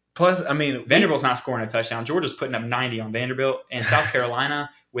 Plus, I mean, Vanderbilt's not scoring a touchdown. Georgia's putting up 90 on Vanderbilt, and South Carolina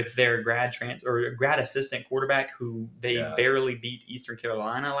with their grad assistant quarterback who they barely beat Eastern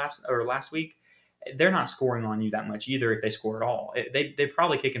Carolina last week. They're not scoring on you that much either if they score at all. They're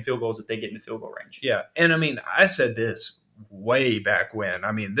probably kicking field goals if they get into field goal range. Yeah, and I mean, I said this way back when.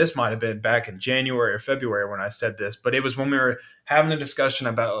 I mean, this might have been back in January or February when I said this, but it was when we were having a discussion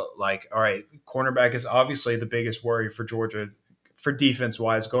about, like, all right, cornerback is obviously the biggest worry for Georgia for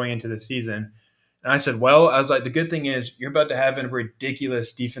defense-wise going into the season. And I said, the good thing is you're about to have a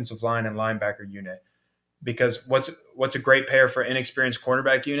ridiculous defensive line and linebacker unit, because what's a great pair for an inexperienced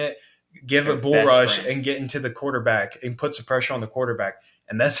cornerback unit? Give a bull rush and get into the quarterback and put some pressure on the quarterback.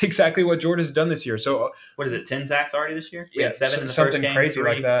 And that's exactly what Georgia's done this year. So what is it, 10 sacks already this year? Yeah, 7 in the first game. Crazy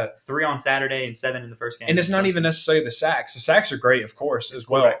like that. 3 on Saturday and 7 in the first game. And it's not even necessarily the sacks. The sacks are great, of course, as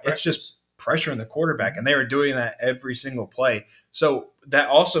well. It's just pressuring the quarterback, and they were doing that every single play. So that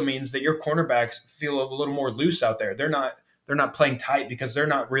also means that your cornerbacks feel a little more loose out there. They're not playing tight because they're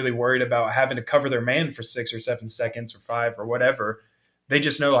not really worried about having to cover their man for 6 or 7 seconds or 5 or whatever. They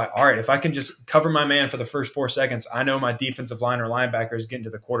just know, like, all right, if I can just cover my man for the first 4 seconds, I know my defensive line or linebacker is getting to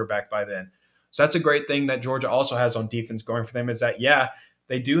the quarterback by then. So that's a great thing that Georgia also has on defense going for them, is that,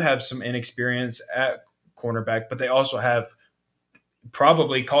 they do have some inexperience at cornerback, but they also have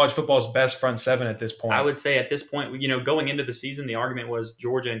probably college football's best front seven at this point. I would say at this point, going into the season, the argument was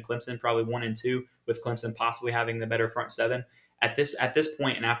Georgia and Clemson probably 1 and 2, with Clemson possibly having the better front seven. At this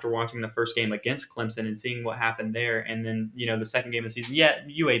point, and after watching the first game against Clemson and seeing what happened there, and then the second game of the season,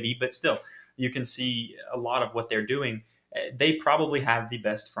 UAB, but still, you can see a lot of what they're doing. They probably have the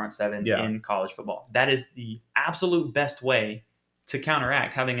best front seven in college football. That is the absolute best way to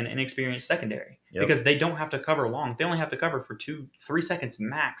counteract having an inexperienced secondary, because they don't have to cover long. They only have to cover for 2-3 seconds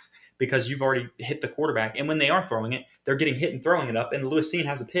max, because you've already hit the quarterback. And when they are throwing it, they're getting hit and throwing it up. And Lewis Cine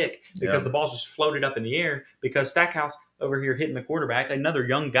has a pick because the ball's just floated up in the air, because Stackhouse over here hitting the quarterback, another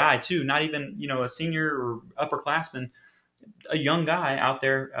young guy too, not even, a senior or upperclassman, a young guy out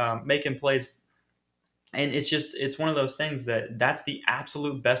there making plays And it's one of those things that's the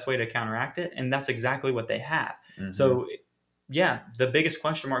absolute best way to counteract it. And that's exactly what they have. Mm-hmm. So, yeah, the biggest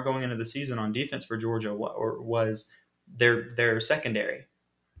question mark going into the season on defense for Georgia was their secondary.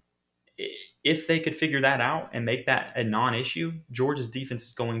 If they could figure that out and make that a non-issue, Georgia's defense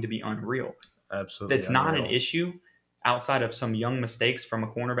is going to be unreal. Absolutely. It's not an issue outside of some young mistakes from a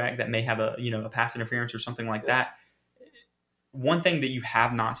cornerback that may have a pass interference or something like that. One thing that you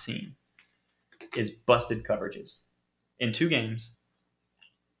have not seen is busted coverages. In 2 games,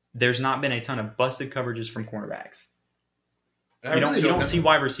 there's not been a ton of busted coverages from cornerbacks. You don't see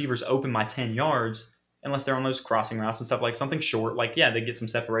wide receivers open by 10 yards unless they're on those crossing routes and stuff, like something short. Like, yeah, they get some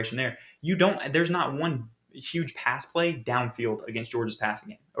separation there. There's not one huge pass play downfield against Georgia's passing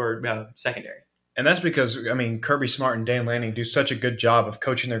game or secondary. And that's because, I mean, Kirby Smart and Dan Lanning do such a good job of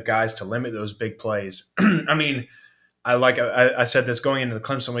coaching their guys to limit those big plays. I mean, I said this going into the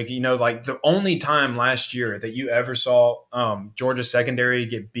Clemson week, like the only time last year that you ever saw Georgia secondary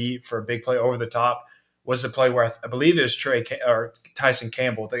get beat for a big play over the top was the play where I believe it was Tyson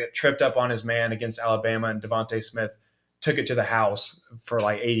Campbell. They got tripped up on his man against Alabama, and Devontae Smith took it to the house for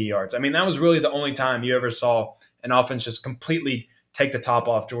like 80 yards. I mean, that was really the only time you ever saw an offense just completely take the top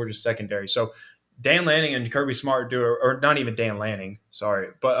off Georgia's secondary. So Dan Lanning and Kirby Smart or not even Dan Lanning, sorry,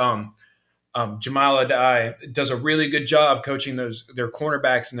 but Jamal Adai does a really good job coaching their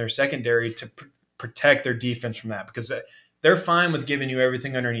cornerbacks and their secondary to protect their defense from that, because they're fine with giving you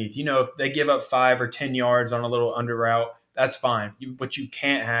everything underneath. If they give up 5 or 10 yards on a little under route, that's fine. What you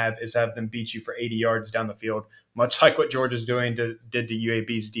can't have is have them beat you for 80 yards down the field, much like what Georgia's did to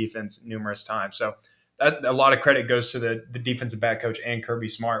UAB's defense numerous times. So a lot of credit goes to the defensive back coach and Kirby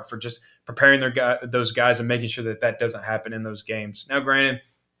Smart for just preparing those guys and making sure that doesn't happen in those games. Now, granted,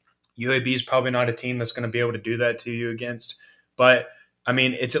 UAB is probably not a team that's going to be able to do that to you against, but I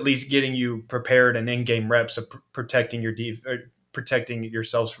mean, it's at least getting you prepared and in-game reps of protecting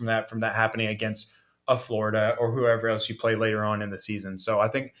yourselves from that happening against a Florida or whoever else you play later on in the season. So I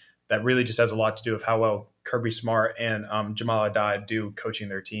think that really just has a lot to do with how well Kirby Smart and Jamal Adai do coaching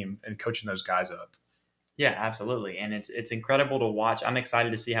their team and coaching those guys up. Yeah, absolutely. And it's incredible to watch. I'm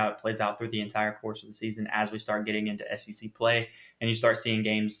excited to see how it plays out through the entire course of the season as we start getting into SEC play and you start seeing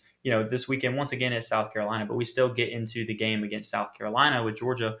games, this weekend, once again, at South Carolina, but we still get into the game against South Carolina with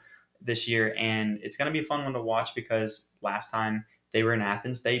Georgia this year. And it's going to be a fun one to watch because last time they were in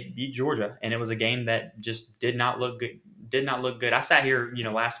Athens, they beat Georgia, and it was a game that just did not look good. I sat here,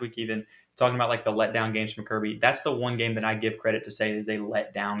 last week even talking about like the letdown games from Kirby. That's the one game that I give credit to say is a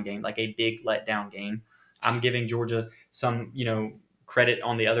letdown game, like a big letdown game. I'm giving Georgia some, credit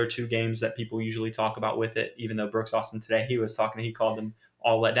on the other 2 games that people usually talk about with it, even though Brooks Austin today, he called them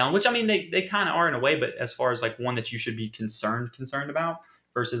all let down, which I mean, they kind of are in a way, but as far as like one that you should be concerned about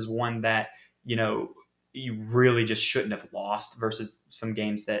versus one that, you really just shouldn't have lost versus some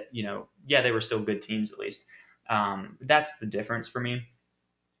games that, they were still good teams at least. That's the difference for me.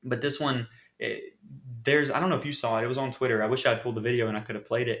 But this one, I don't know if you saw it. It was on Twitter. I wish I'd pulled the video and I could have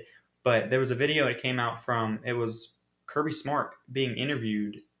played it. But there was a video that came out it was Kirby Smart being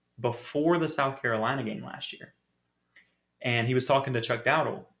interviewed before the South Carolina game last year. And he was talking to Chuck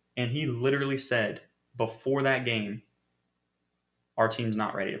Dowdle, and he literally said before that game, our team's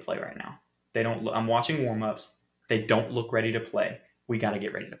not ready to play right now. I'm watching warmups. They don't look ready to play. We got to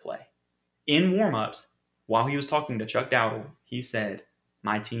get ready to play. In warmups, while he was talking to Chuck Dowdle, he said,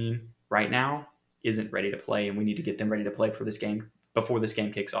 my team right now isn't ready to play, and we need to get them ready to play for this game before this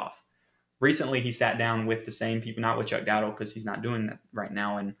game kicks off. Recently, he sat down with the same people, not with Chuck Dowdle because he's not doing that right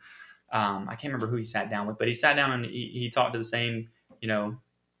now. And I can't remember who he sat down with, but he sat down and he talked to the same,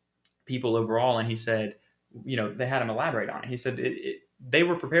 people overall. And he said, they had him elaborate on it. He said they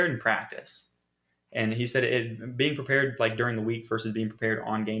were prepared in practice. And he said being prepared like during the week versus being prepared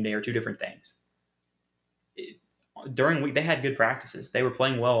on game day are 2 different things. During the week, they had good practices. They were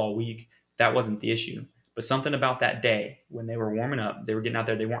playing well all week. That wasn't the issue. But something about that day when they were warming up, they were getting out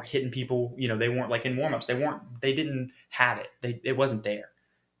there, they weren't hitting people, they weren't like in warmups. They didn't have it. It wasn't there.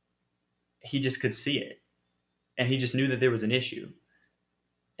 He just could see it. And he just knew that there was an issue.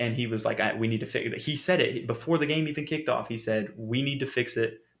 And he was like, we need to fix it. He said it before the game even kicked off. He said, we need to fix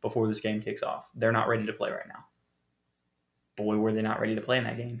it before this game kicks off. They're not ready to play right now. Boy, were they not ready to play in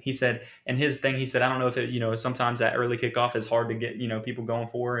that game. He said, and his thing, he said, I don't know if it, sometimes that early kickoff is hard to get, people going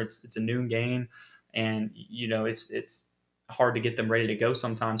for. It's a noon game. And, it's hard to get them ready to go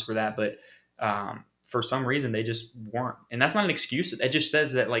sometimes for that. But for some reason, they just weren't. And that's not an excuse. It just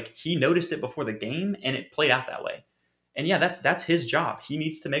says that, like, he noticed it before the game and it played out that way. And, yeah, that's his job. He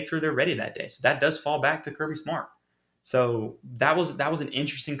needs to make sure they're ready that day. So that does fall back to Kirby Smart. So that was an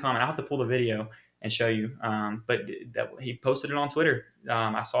interesting comment. I'll have to pull the video. and show you. But he posted it on Twitter.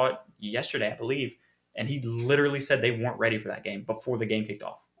 I saw it yesterday, I believe, and he literally said they weren't ready for that game before the game kicked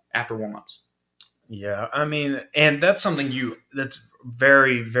off, after warmups. Yeah, I mean, and that's something that's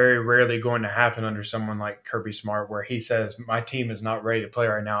very, very rarely going to happen under someone like Kirby Smart, where he says, my team is not ready to play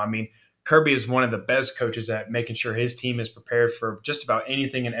right now. I mean, Kirby is one of the best coaches at making sure his team is prepared for just about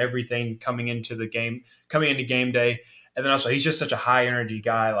anything and everything coming into game day. And then also, he's just such a high energy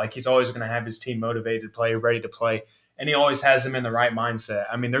guy. Like, he's always going to have his team motivated to play, ready to play. And he always has them in the right mindset.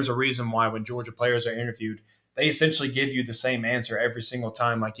 I mean, there's a reason why when Georgia players are interviewed, they essentially give you the same answer every single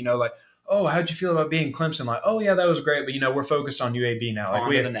time. Like, oh, how'd you feel about being Clemson? Like, oh yeah, that was great, but we're focused on UAB now. Like,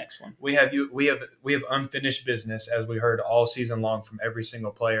 we have the next one. We have unfinished business, as we heard all season long from every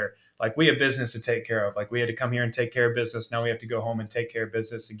single player. Like, we have business to take care of. Like, we had to come here and take care of business. Now we have to go home and take care of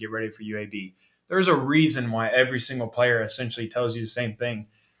business and get ready for UAB. There's a reason why every single player essentially tells you the same thing.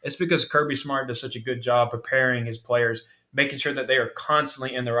 It's because Kirby Smart does such a good job preparing his players, making sure that they are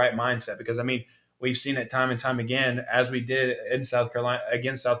constantly in the right mindset. Because, I mean, we've seen it time and time again, as we did in South Carolina,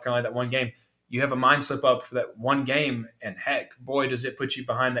 against South Carolina, that one game. You have a mind slip up for that one game, and heck, boy, does it put you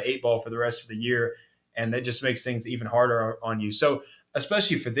behind the 8 ball for the rest of the year. And that just makes things even harder on you. So,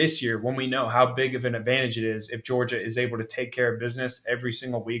 especially for this year, when we know how big of an advantage it is if Georgia is able to take care of business every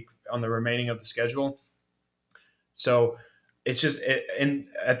single week on the remaining of the schedule. So it's just, and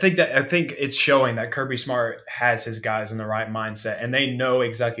I think it's showing that Kirby Smart has his guys in the right mindset, and they know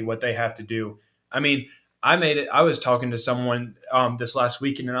exactly what they have to do. I mean, I was talking to someone this last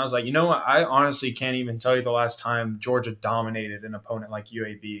weekend, and I was like, you know what? I honestly can't even tell you the last time Georgia dominated an opponent like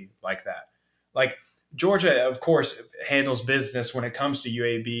UAB like that. Like, Georgia, of course, handles business when it comes to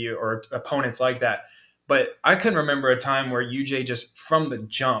UAB or opponents like that. But I couldn't remember a time where UJ just from the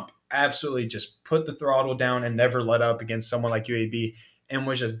jump absolutely just put the throttle down and never let up against someone like UAB and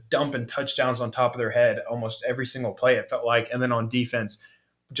was just dumping touchdowns on top of their head almost every single play, it felt like. And then on defense,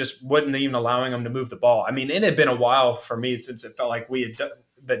 just wasn't even allowing them to move the ball. I mean, it had been a while for me since it felt like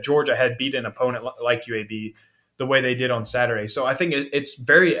that Georgia had beat an opponent like UAB the way they did on Saturday. So I think it's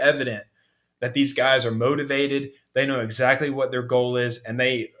very evident that these guys are motivated. They know exactly what their goal is, and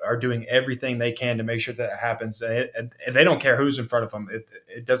they are doing everything they can to make sure that it happens. And they don't care who's in front of them.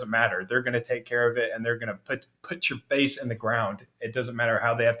 It doesn't matter. They're going to take care of it, and they're going to put your face in the ground. It doesn't matter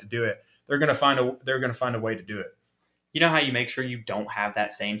how they have to do it. They're going to find a way to do it. You know how you make sure you don't have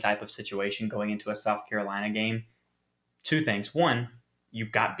that same type of situation going into a South Carolina game? 2 things. One, you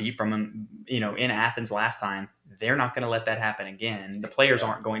got beat from them, in Athens last time. They're not going to let that happen again. The players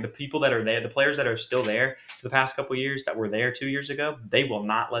aren't going. The people that are there, the players that are still there for the past couple of years that were there 2 years ago, they will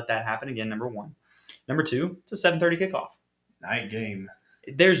not let that happen again, number one. Number two, it's a 7:30 kickoff. Night game.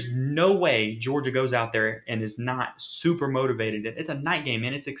 There's no way Georgia goes out there and is not super motivated. It's a night game,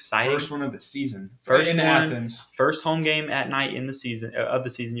 and it's exciting. First one of the season. First in one, Athens. First home game at night in the season of the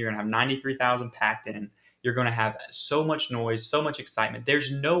season. You're going to have 93,000 packed in. You're going to have so much noise, so much excitement.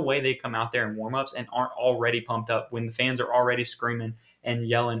 There's no way they come out there in warm-ups and aren't already pumped up when the fans are already screaming and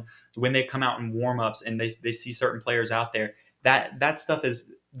yelling. When they come out in warm-ups and they see certain players out there, that stuff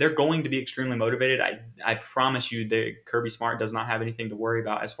is – they're going to be extremely motivated. I promise you that Kirby Smart does not have anything to worry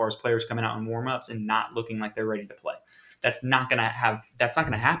about as far as players coming out in warm-ups and not looking like they're ready to play. That's not going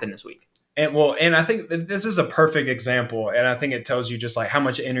to happen this week. And I think this is a perfect example, and I think it tells you just like how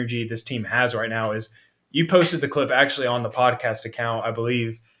much energy this team has right now is – you posted the clip actually on the podcast account, I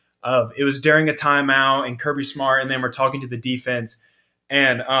believe, of it was during a timeout and Kirby Smart and then we're talking to the defense.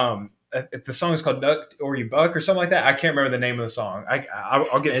 And the song is called Duck or You Buck or something like that. I can't remember the name of the song.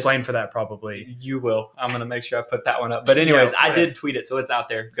 I'll get flamed for that probably. You will. I'm going to make sure I put that one up. But anyways, I did tweet it, so it's out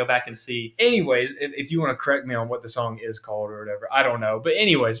there. Go back and see. Anyways, if you want to correct me on what the song is called or whatever, I don't know. But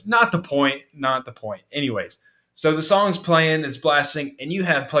anyways, not the point. Anyways. So the song's playing, it's blasting, and you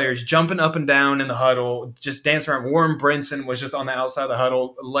have players jumping up and down in the huddle, just dancing around. Warren Brinson was just on the outside of the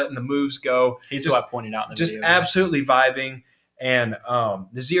huddle, letting the moves go. He's who I pointed out in the just video. Absolutely vibing. And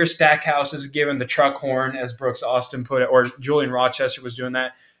Nazir Stackhouse is giving the truck horn, as Brooks Austin put it, or Julian Rochester was doing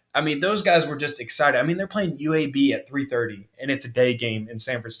that. I mean, those guys were just excited. I mean, they're playing UAB at 3:30, and it's a day game in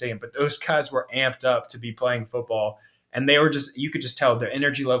Sanford Stadium. But those guys were amped up to be playing football, and they were just – you could just tell their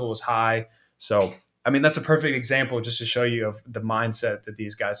energy level was high. So – I mean, that's a perfect example just to show you of the mindset that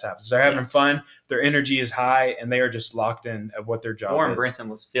these guys have. So they're having fun, their energy is high, and they are just locked in at what their job Warren is. Brinson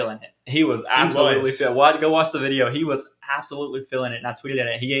was feeling it. He was absolutely feeling it. Go watch the video. He was absolutely feeling it, and I tweeted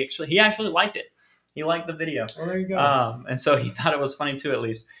it. He actually liked it. He liked the video. Well, there you go. And so he thought it was funny too, at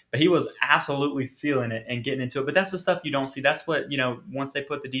least. But he was absolutely feeling it and getting into it. But that's the stuff you don't see. That's what, once they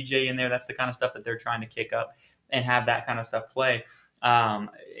put the DJ in there, that's the kind of stuff that they're trying to kick up and have that kind of stuff play.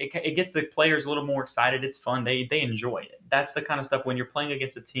 It gets the players a little more excited. It's fun. They enjoy it. That's the kind of stuff when you're playing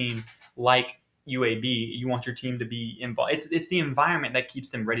against a team like UAB, you want your team to be involved. It's the environment that keeps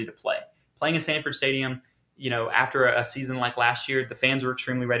them ready to play. Playing in Sanford Stadium, after a season like last year, the fans were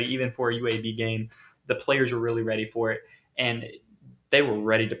extremely ready, even for a UAB game. The players were really ready for it, and they were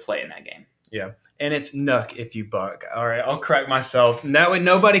ready to play in that game. Yeah. And it's Nuck if you buck. All right, I'll correct myself. That way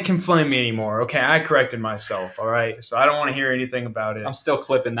nobody can flame me anymore. Okay, I corrected myself. All right, so I don't want to hear anything about it. I'm still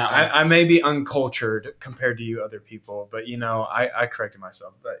clipping that one. I may be uncultured compared to you other people, but I corrected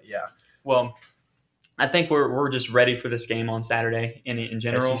myself. But yeah. Well, I think we're just ready for this game on Saturday in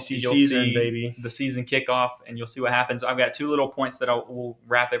general. SEC You'll season, see baby. The season kickoff, and you'll see what happens. I've got 2 little points that we'll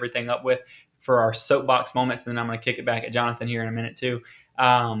wrap everything up with for our soapbox moments, and then I'm going to kick it back at Jonathan here in a minute too.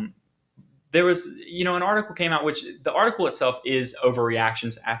 There was, an article came out, which the article itself is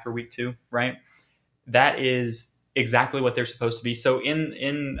overreactions after week 2, right? That is exactly what they're supposed to be. So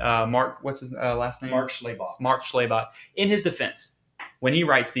in Mark, what's his last name? Mark Schlabach. Mark Schlabach. In his defense, when he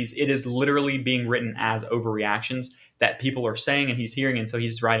writes these, it is literally being written as overreactions that people are saying and he's hearing, and so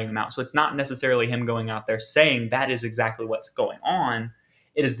he's writing them out. So it's not necessarily him going out there saying that is exactly what's going on.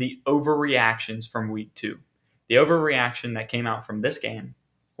 It is the overreactions from week 2. The overreaction that came out from this game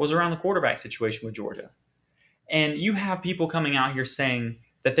was around the quarterback situation with Georgia. And you have people coming out here saying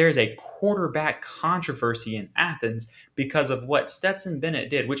that there is a quarterback controversy in Athens because of what Stetson Bennett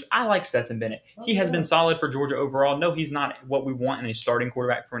did, which I like Stetson Bennett. He has been solid for Georgia overall. No, he's not what we want in a starting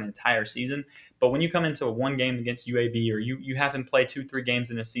quarterback for an entire season. But when you come into one game against UAB, or you have him play 2-3 games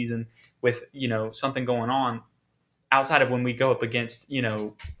in a season with, something going on outside of when we go up against,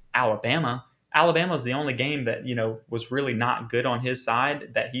 Alabama, Alabama's the only game that, was really not good on his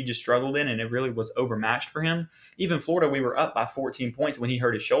side, that he just struggled in, and it really was overmatched for him. Even Florida, we were up by 14 points when he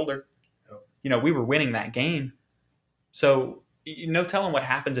hurt his shoulder. We were winning that game. So, no telling what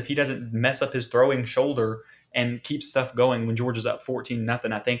happens if he doesn't mess up his throwing shoulder and keep stuff going when Georgia's up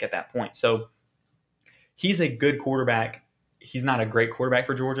 14-0, I think, at that point. So, he's a good quarterback. He's not a great quarterback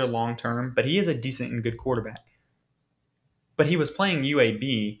for Georgia long term, but he is a decent and good quarterback. But he was playing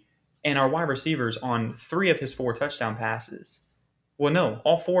UAB, and our wide receivers on 3 of his 4 touchdown passes,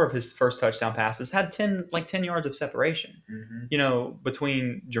 all 4 of his first touchdown passes had 10 yards of separation. Mm-hmm.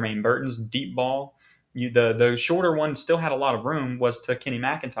 Between Jermaine Burton's deep ball, the shorter one still had a lot of room, was to Kenny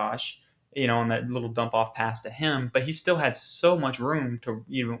McIntosh, on that little dump off pass to him, but he still had so much room to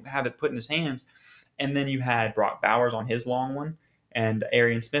have it put in his hands. And then you had Brock Bowers on his long one and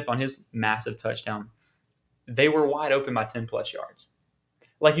Arian Smith on his massive touchdown. They were wide open by 10 plus yards.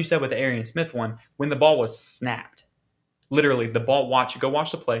 Like you said with the Arian Smith one, when the ball was snapped, literally the ball, go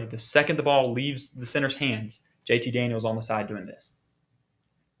watch the play. The second the ball leaves the center's hands, JT Daniels on the side doing this.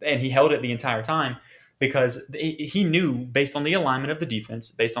 And he held it the entire time because he knew, based on the alignment of the defense,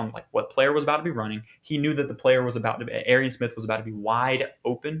 based on what player was about to be running, he knew that the player was about to be, Arian Smith was about to be wide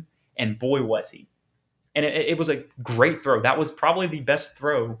open, and boy was he. And it was a great throw. That was probably the best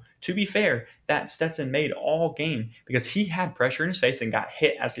throw, to be fair, that Stetson made all game, because he had pressure in his face and got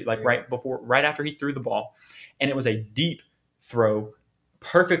hit right after he threw the ball. And it was a deep throw,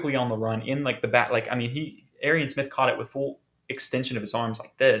 perfectly on the run in the back. Arian Smith caught it with full extension of his arms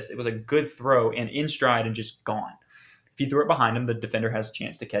like this. It was a good throw and in stride and just gone. If he threw it behind him, the defender has a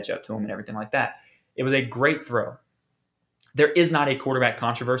chance to catch up to him and everything like that. It was a great throw. There is not a quarterback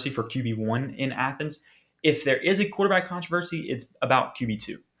controversy for QB1 in Athens. If there is a quarterback controversy, it's about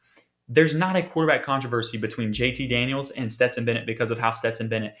QB2. There's not a quarterback controversy between JT Daniels and Stetson Bennett because of how Stetson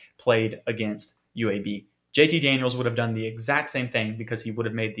Bennett played against UAB. JT Daniels would have done the exact same thing because he would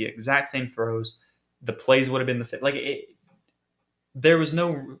have made the exact same throws. The plays would have been the same. There was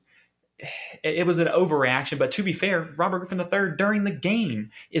no... It was an overreaction, but to be fair, Robert Griffin III during the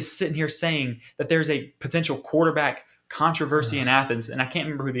game is sitting here saying that there's a potential quarterback controversy in Athens, and I can't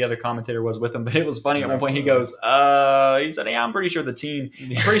remember who the other commentator was with him, but it was funny. At one point he goes, he said, I'm pretty sure I'm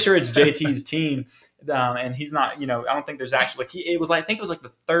pretty sure it's JT's team, and he's not, I don't think there's actually, I think it was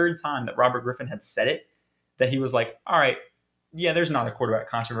the 3rd time that Robert Griffin had said it, that he was like, all right, yeah, there's not a quarterback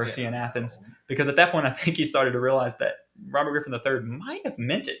controversy in Athens, because at that point I think he started to realize that Robert Griffin III might have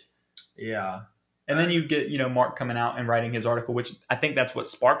meant it. Yeah. And then you get, Mark coming out and writing his article, which I think that's what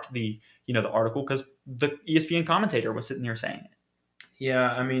sparked the article, because the ESPN commentator was sitting there saying it.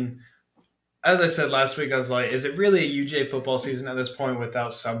 Yeah, as I said last week, I was like, is it really a UJ football season at this point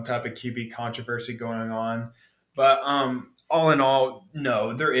without some type of QB controversy going on? But all in all,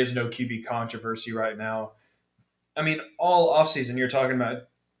 no, there is no QB controversy right now. All offseason, you're talking about,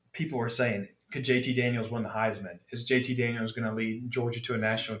 people were saying, could JT Daniels win the Heisman? Is JT Daniels going to lead Georgia to a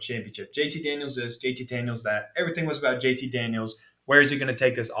national championship? JT Daniels this, JT Daniels that. Everything was about JT Daniels Where is he going to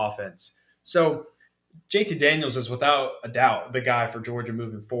take this offense? So JT Daniels is without a doubt the guy for Georgia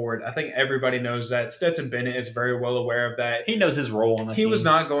moving forward. I think everybody knows that. Stetson Bennett is very well aware of that. He knows his role on the team. He was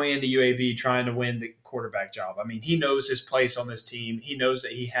not going into UAB trying to win the quarterback job. I mean, he knows his place on this team. He knows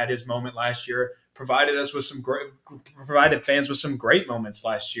that he had his moment last year, provided fans with some great moments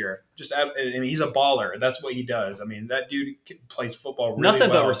last year. He's a baller. That's what he does. I mean, that dude plays football really well. Nothing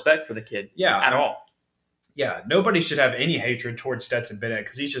but respect for the kid. Yeah, at all. Yeah, nobody should have any hatred towards Stetson Bennett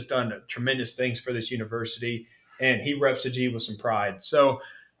because he's just done tremendous things for this university, and he reps the G with some pride. So,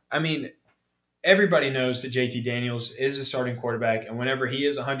 I mean, everybody knows that JT Daniels is a starting quarterback, and whenever he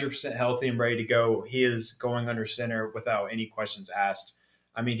is 100% healthy and ready to go, he is going under center without any questions asked.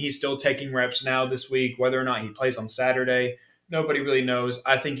 I mean, he's still taking reps now this week. Whether or not he plays on Saturday, nobody really knows.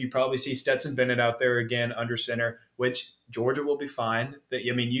 I think you probably see Stetson Bennett out there again under center, which Georgia will be fine.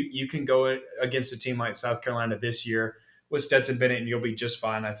 You can go against a team like South Carolina this year with Stetson Bennett, and you'll be just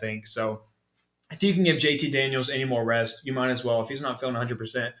fine, I think. So if you can give JT Daniels any more rest, you might as well. If he's not feeling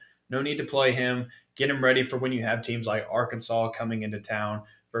 100%, no need to play him. Get him ready for when you have teams like Arkansas coming into town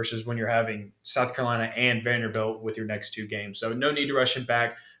versus when you're having South Carolina and Vanderbilt with your next two games. So no need to rush him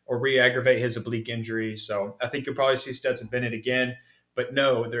back or re-aggravate his oblique injury. So I think you'll probably see Stetson Bennett again. But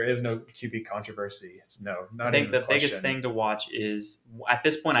no, there is no QB controversy. I think the biggest thing to watch is, at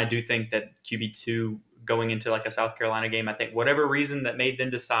this point, I do think that QB2 going into like a South Carolina game, I think whatever reason that made them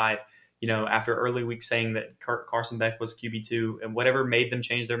decide, after early week saying that Carson Beck was QB2 and whatever made them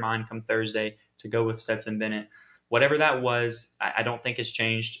change their mind come Thursday to go with Stetson Bennett, whatever that was, I don't think it's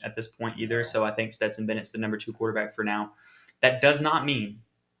changed at this point either. So I think Stetson Bennett's the number 2 quarterback for now. That does not mean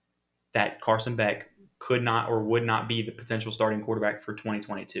that Carson Beck could not or would not be the potential starting quarterback for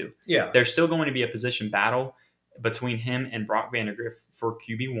 2022. Yeah. There's still going to be a position battle between him and Brock Vandagriff for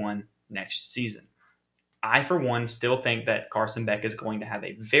QB1 next season. I, for one, still think that Carson Beck is going to have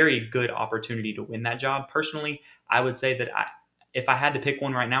a very good opportunity to win that job. Personally, I would say that if I had to pick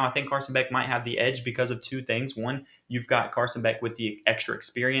one right now, I think Carson Beck might have the edge because of 2 things. One, you've got Carson Beck with the extra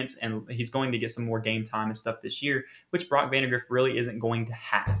experience, and he's going to get some more game time and stuff this year, which Brock Vandagriff really isn't going to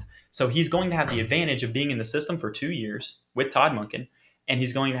have. So he's going to have the advantage of being in the system for 2 years with Todd Monken, and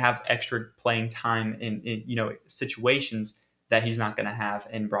he's going to have extra playing time in situations that he's not going to have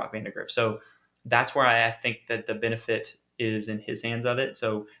in Brock Vandagriff. So that's where I think that the benefit is in his hands of it.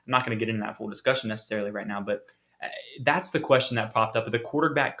 So I'm not going to get into that full discussion necessarily right now, but that's the question that popped up. The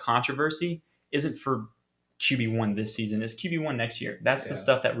quarterback controversy isn't for QB1 this season. It's QB1 next year. That's the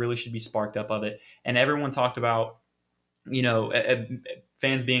stuff that really should be sparked up of it. And everyone talked about,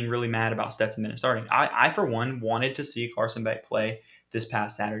 fans being really mad about Stetson Bennett starting. I, for one, wanted to see Carson Beck play this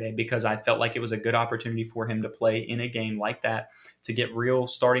past Saturday because I felt like it was a good opportunity for him to play in a game like that to get real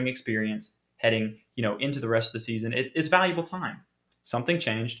starting experience heading, into the rest of the season. It's valuable time. Something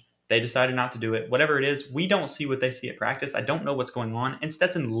changed. They decided not to do it. Whatever it is, we don't see what they see at practice. I don't know what's going on. And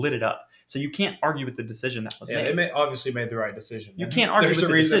Stetson lit it up. So you can't argue with the decision that was made. They obviously made the right decision. You can't argue with the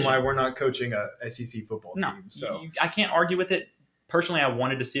decision. There's a reason why we're not coaching a SEC football team. So I can't argue with it. Personally, I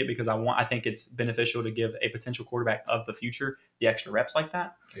wanted to see it because I think it's beneficial to give a potential quarterback of the future the extra reps like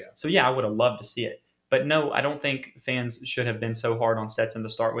that. Yeah. So I would have loved to see it. But no, I don't think fans should have been so hard on Stetson to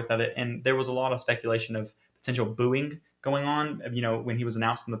start with of it. And there was a lot of speculation of potential booing going on, when he was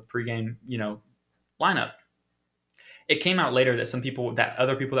announced in the pregame, lineup. It came out later that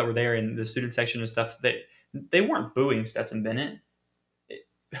other people that were there in the student section and stuff, that they weren't booing Stetson Bennett.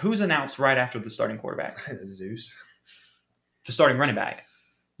 Who's announced right after the starting quarterback? Zeus. The starting running back,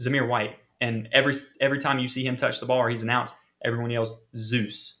 Zamir White. And every time you see him touch the ball or he's announced, everyone yells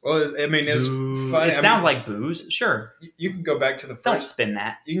Zeus. Well, it's funny. It sounds like booze. Sure. You can go back to the first. Don't spin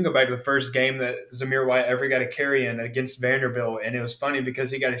that. You can go back to the first game that Zamir White ever got a carry in against Vanderbilt, and it was funny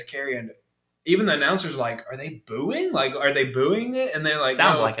because he got his carry in. Even the announcers were like, "Are they booing? Like, are they booing it?" And they're like,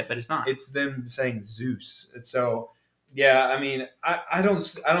 "Sounds no, like it, but it's not." It's them saying Zeus. And so, yeah, I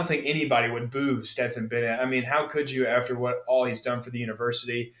don't think anybody would boo Stetson Bennett. How could you after all he's done for the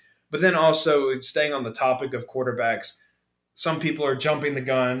university? But then also staying on the topic of quarterbacks. Some people are jumping the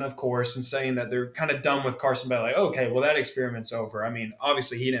gun, of course, and saying that they're kind of done with Carson Beck. Like, okay, well, that experiment's over.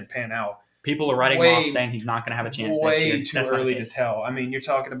 Obviously, he didn't pan out. People are writing him off saying he's not going to have a chance next year. Way too early to tell. You're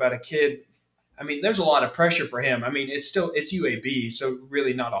talking about a kid. There's a lot of pressure for him. It's UAB, so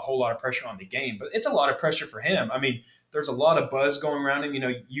really not a whole lot of pressure on the game, but it's a lot of pressure for him. There's a lot of buzz going around him.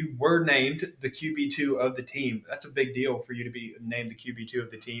 You were named the QB2 of the team. That's a big deal for you to be named the QB2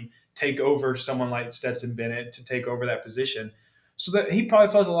 of the team. Take over someone like Stetson Bennett to take over that position. So that he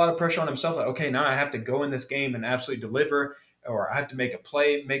probably felt a lot of pressure on himself. Like, okay, now I have to go in this game and absolutely deliver. or I have to make a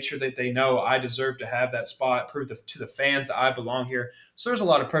play, make sure that they know I deserve to have that spot, prove to the fans that I belong here. So there's a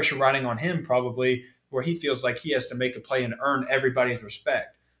lot of pressure riding on him probably, where he feels like he has to make a play and earn everybody's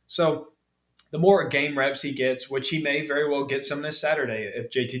respect. So the more game reps he gets, which he may very well get some this Saturday if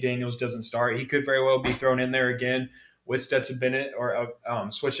JT Daniels doesn't start, he could very well be thrown in there again with Stetson Bennett, or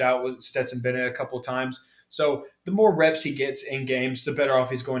switch out with Stetson Bennett a couple of times. So the more reps he gets in games, the better off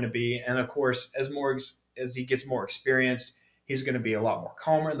he's going to be. And of course, as he gets more experienced, he's going to be a lot more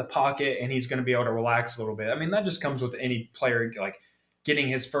calmer in the pocket, and he's going to be able to relax a little bit. I mean, that just comes with any player like getting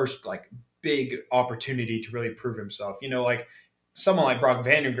his first like big opportunity to really prove himself. You know, like someone like Brock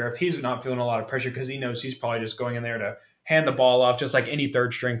Vandagriff, he's not feeling a lot of pressure because he knows he's probably just going in there to hand the ball off just like any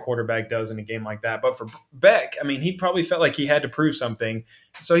third-string quarterback does in a game like that. But for Beck, I mean, he probably felt like he had to prove something.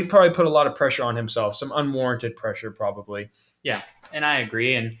 So he probably put a lot of pressure on himself, some unwarranted pressure probably. Yeah, and I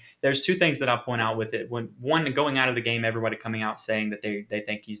agree. And there's two things that I'll point out with it. One, going out of the game, everybody coming out saying that they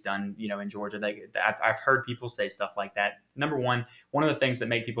think he's done, in Georgia. I've heard people say stuff like that. Number one of the things that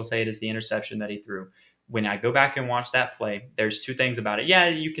make people say it is the interception that he threw. When I go back and watch that play, there's two things about it. Yeah,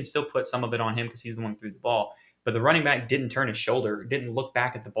 you can still put some of it on him because he's the one who threw the ball. But the running back didn't turn his shoulder, didn't look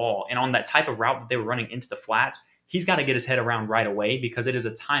back at the ball. And on that type of route that they were running into the flats, he's got to get his head around right away because it is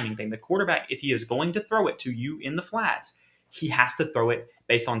a timing thing. The quarterback, if he is going to throw it to you in the flats, he has to throw it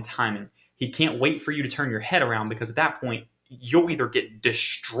based on timing. He can't wait for you to turn your head around because at that point, you'll either get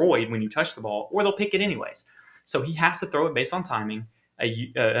destroyed when you touch the ball or they'll pick it anyways. So he has to throw it based on timing.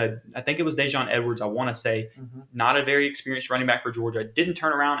 I think it was Dejon Edwards, I want to say, not a very experienced running back for Georgia, didn't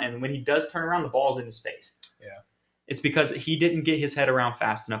turn around, and when he does turn around, the ball's in his face. Yeah, it's because he didn't get his head around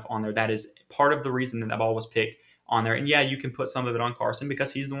fast enough on there. That is part of the reason that ball was picked on there. And yeah, you can put some of it on Carson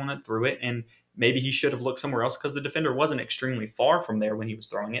because he's the one that threw it, and maybe he should have looked somewhere else because the defender wasn't extremely far from there when he was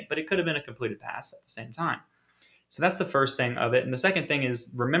throwing it, but it could have been a completed pass at the same time. So that's the first thing of it. And the second thing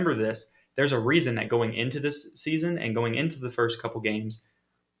is, remember this, there's a reason that going into this season and going into the first couple games,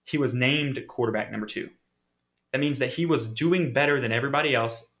 he was named quarterback number 2. That means that he was doing better than everybody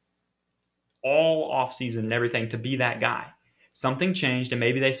else all offseason and everything to be that guy. Something changed, and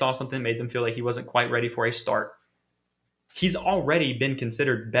maybe they saw something that made them feel like he wasn't quite ready for a start. He's already been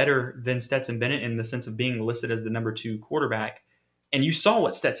considered better than Stetson Bennett in the sense of being listed as the number 2 quarterback, and you saw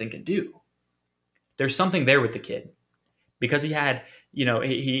what Stetson can do. There's something there with the kid. Because he had,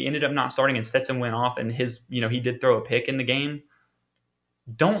 he ended up not starting and Stetson went off and he did throw a pick in the game.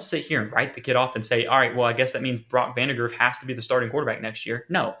 Don't sit here and write the kid off and say, all right, well, I guess that means Brock Vandagriff has to be the starting quarterback next year.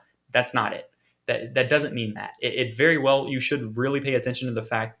 No, that's not it. That doesn't mean that. It very well, you should really pay attention to the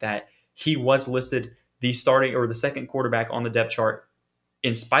fact that he was listed the starting or the second quarterback on the depth chart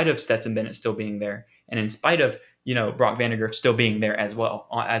in spite of Stetson Bennett still being there and in spite of, Brock Vandagriff still being there as well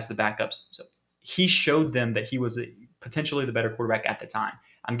as the backups. So he showed them that he was potentially the better quarterback at the time.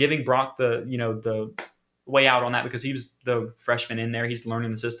 I'm giving Brock the way out on that because he was the freshman in there. He's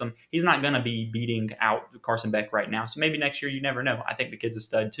learning the system. He's not going to be beating out Carson Beck right now. So maybe next year, you never know. I think the kid's a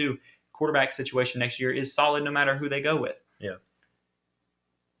stud too. Quarterback situation next year is solid no matter who they go with. Yeah.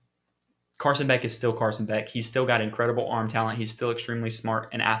 Carson Beck is still Carson Beck. He's still got incredible arm talent. He's still extremely smart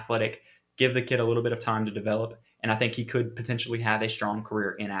and athletic. Give the kid a little bit of time to develop. And I think he could potentially have a strong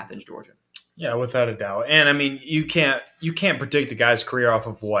career in Athens, Georgia. Yeah, without a doubt. And I mean, you can't predict a guy's career off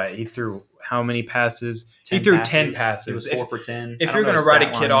of what he threw. How many passes? He threw 10 passes. He was 4 for 10. If you're going to write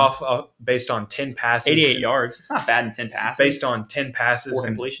a kid off based on 10 passes, 88 yards. It's not bad in 10 passes. Based on 10 passes, 4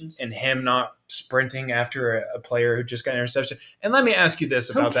 completions, and him not sprinting after a player who just got an interception. And let me ask you this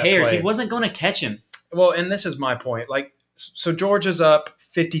about that play. Who cares? He wasn't going to catch him. Well, and this is my point. So Georgia's up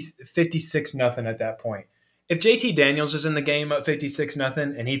 56-0 at that point. If JT Daniels is in the game up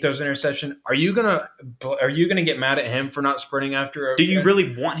 56-0 and he throws an interception, are you gonna get mad at him for not sprinting after? Do you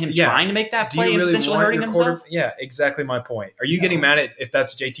really want him trying to make that play and potentially hurting himself? Yeah, exactly my point. Are you getting mad at if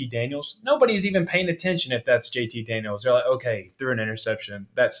that's JT Daniels? Nobody's even paying attention if that's JT Daniels. They're like, okay, threw an interception.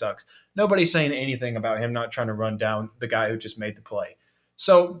 That sucks. Nobody's saying anything about him not trying to run down the guy who just made the play.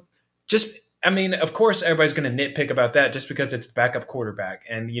 So of course, everybody's going to nitpick about that just because it's the backup quarterback.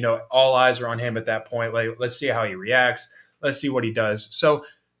 And, all eyes are on him at that point. Let's see how he reacts. Let's see what he does. So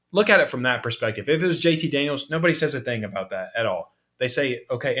look at it from that perspective. If it was JT Daniels, nobody says a thing about that at all. They say,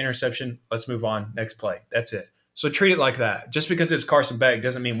 okay, interception, let's move on, next play. That's it. So treat it like that. Just because it's Carson Beck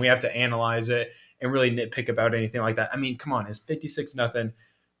doesn't mean we have to analyze it and really nitpick about anything like that. I mean, come on, it's 56-0.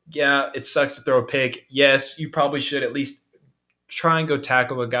 Yeah, it sucks to throw a pick. Yes, you probably should at least try and go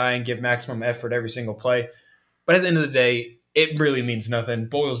tackle a guy and give maximum effort every single play. But at the end of the day, it really means nothing,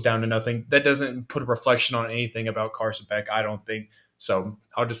 boils down to nothing. That doesn't put a reflection on anything about Carson Beck, I don't think. So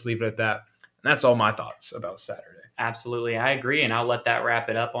I'll just leave it at that. And that's all my thoughts about Saturday. Absolutely. I agree. And I'll let that wrap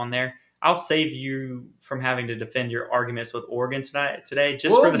it up on there. I'll save you from having to defend your arguments with Oregon today,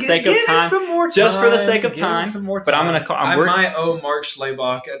 just for the sake of time. Just for the sake of time. But I'm going to call. I might owe Mark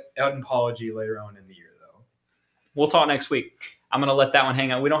Schlabach an apology later on in the year, though. We'll talk next week. I'm going to let that one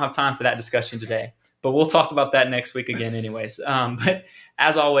hang out. We don't have time for that discussion today, but we'll talk about that next week again anyways. But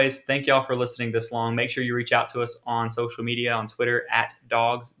as always, thank y'all for listening this long. Make sure you reach out to us on social media, on Twitter at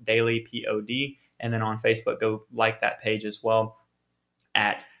DogsDailyPod, and then on Facebook, go like that page as well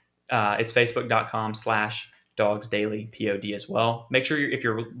at it's facebook.com/DogsDailyPod as well. Make sure if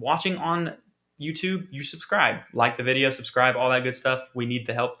you're watching on YouTube, you subscribe, like the video, subscribe, all that good stuff. We need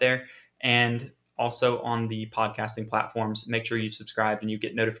the help there. And also on the podcasting platforms, make sure you've subscribed and you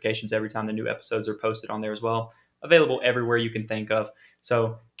get notifications every time the new episodes are posted on there as well. Available everywhere you can think of.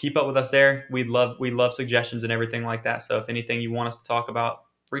 So keep up with us there. We love suggestions and everything like that. So if anything you want us to talk about,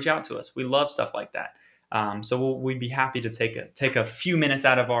 reach out to us. We love stuff like that. So we'd be happy to take a few minutes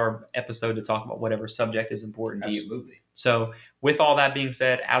out of our episode to talk about whatever subject is important to you. Absolutely. So with all that being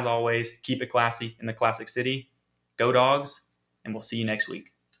said, as always, keep it classy in the Classic City. Go Dogs, and we'll see you next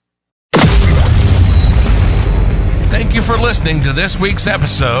week. Thank you for listening to this week's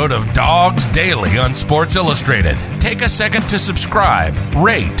episode of Dogs Daily on Sports Illustrated. Take a second to subscribe,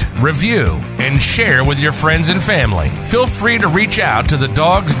 rate, review, and share with your friends and family. Feel free to reach out to the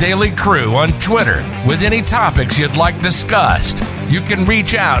Dogs Daily crew on Twitter with any topics you'd like discussed. You can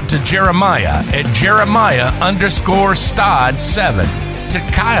reach out to Jeremiah at Jeremiah_Stod7, to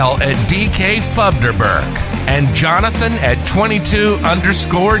Kyle at DK Fubderberg, and Jonathan at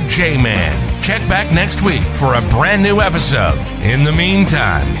 22_Jman. Check back next week for a brand new episode. In the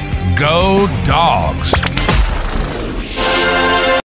meantime, go Dogs.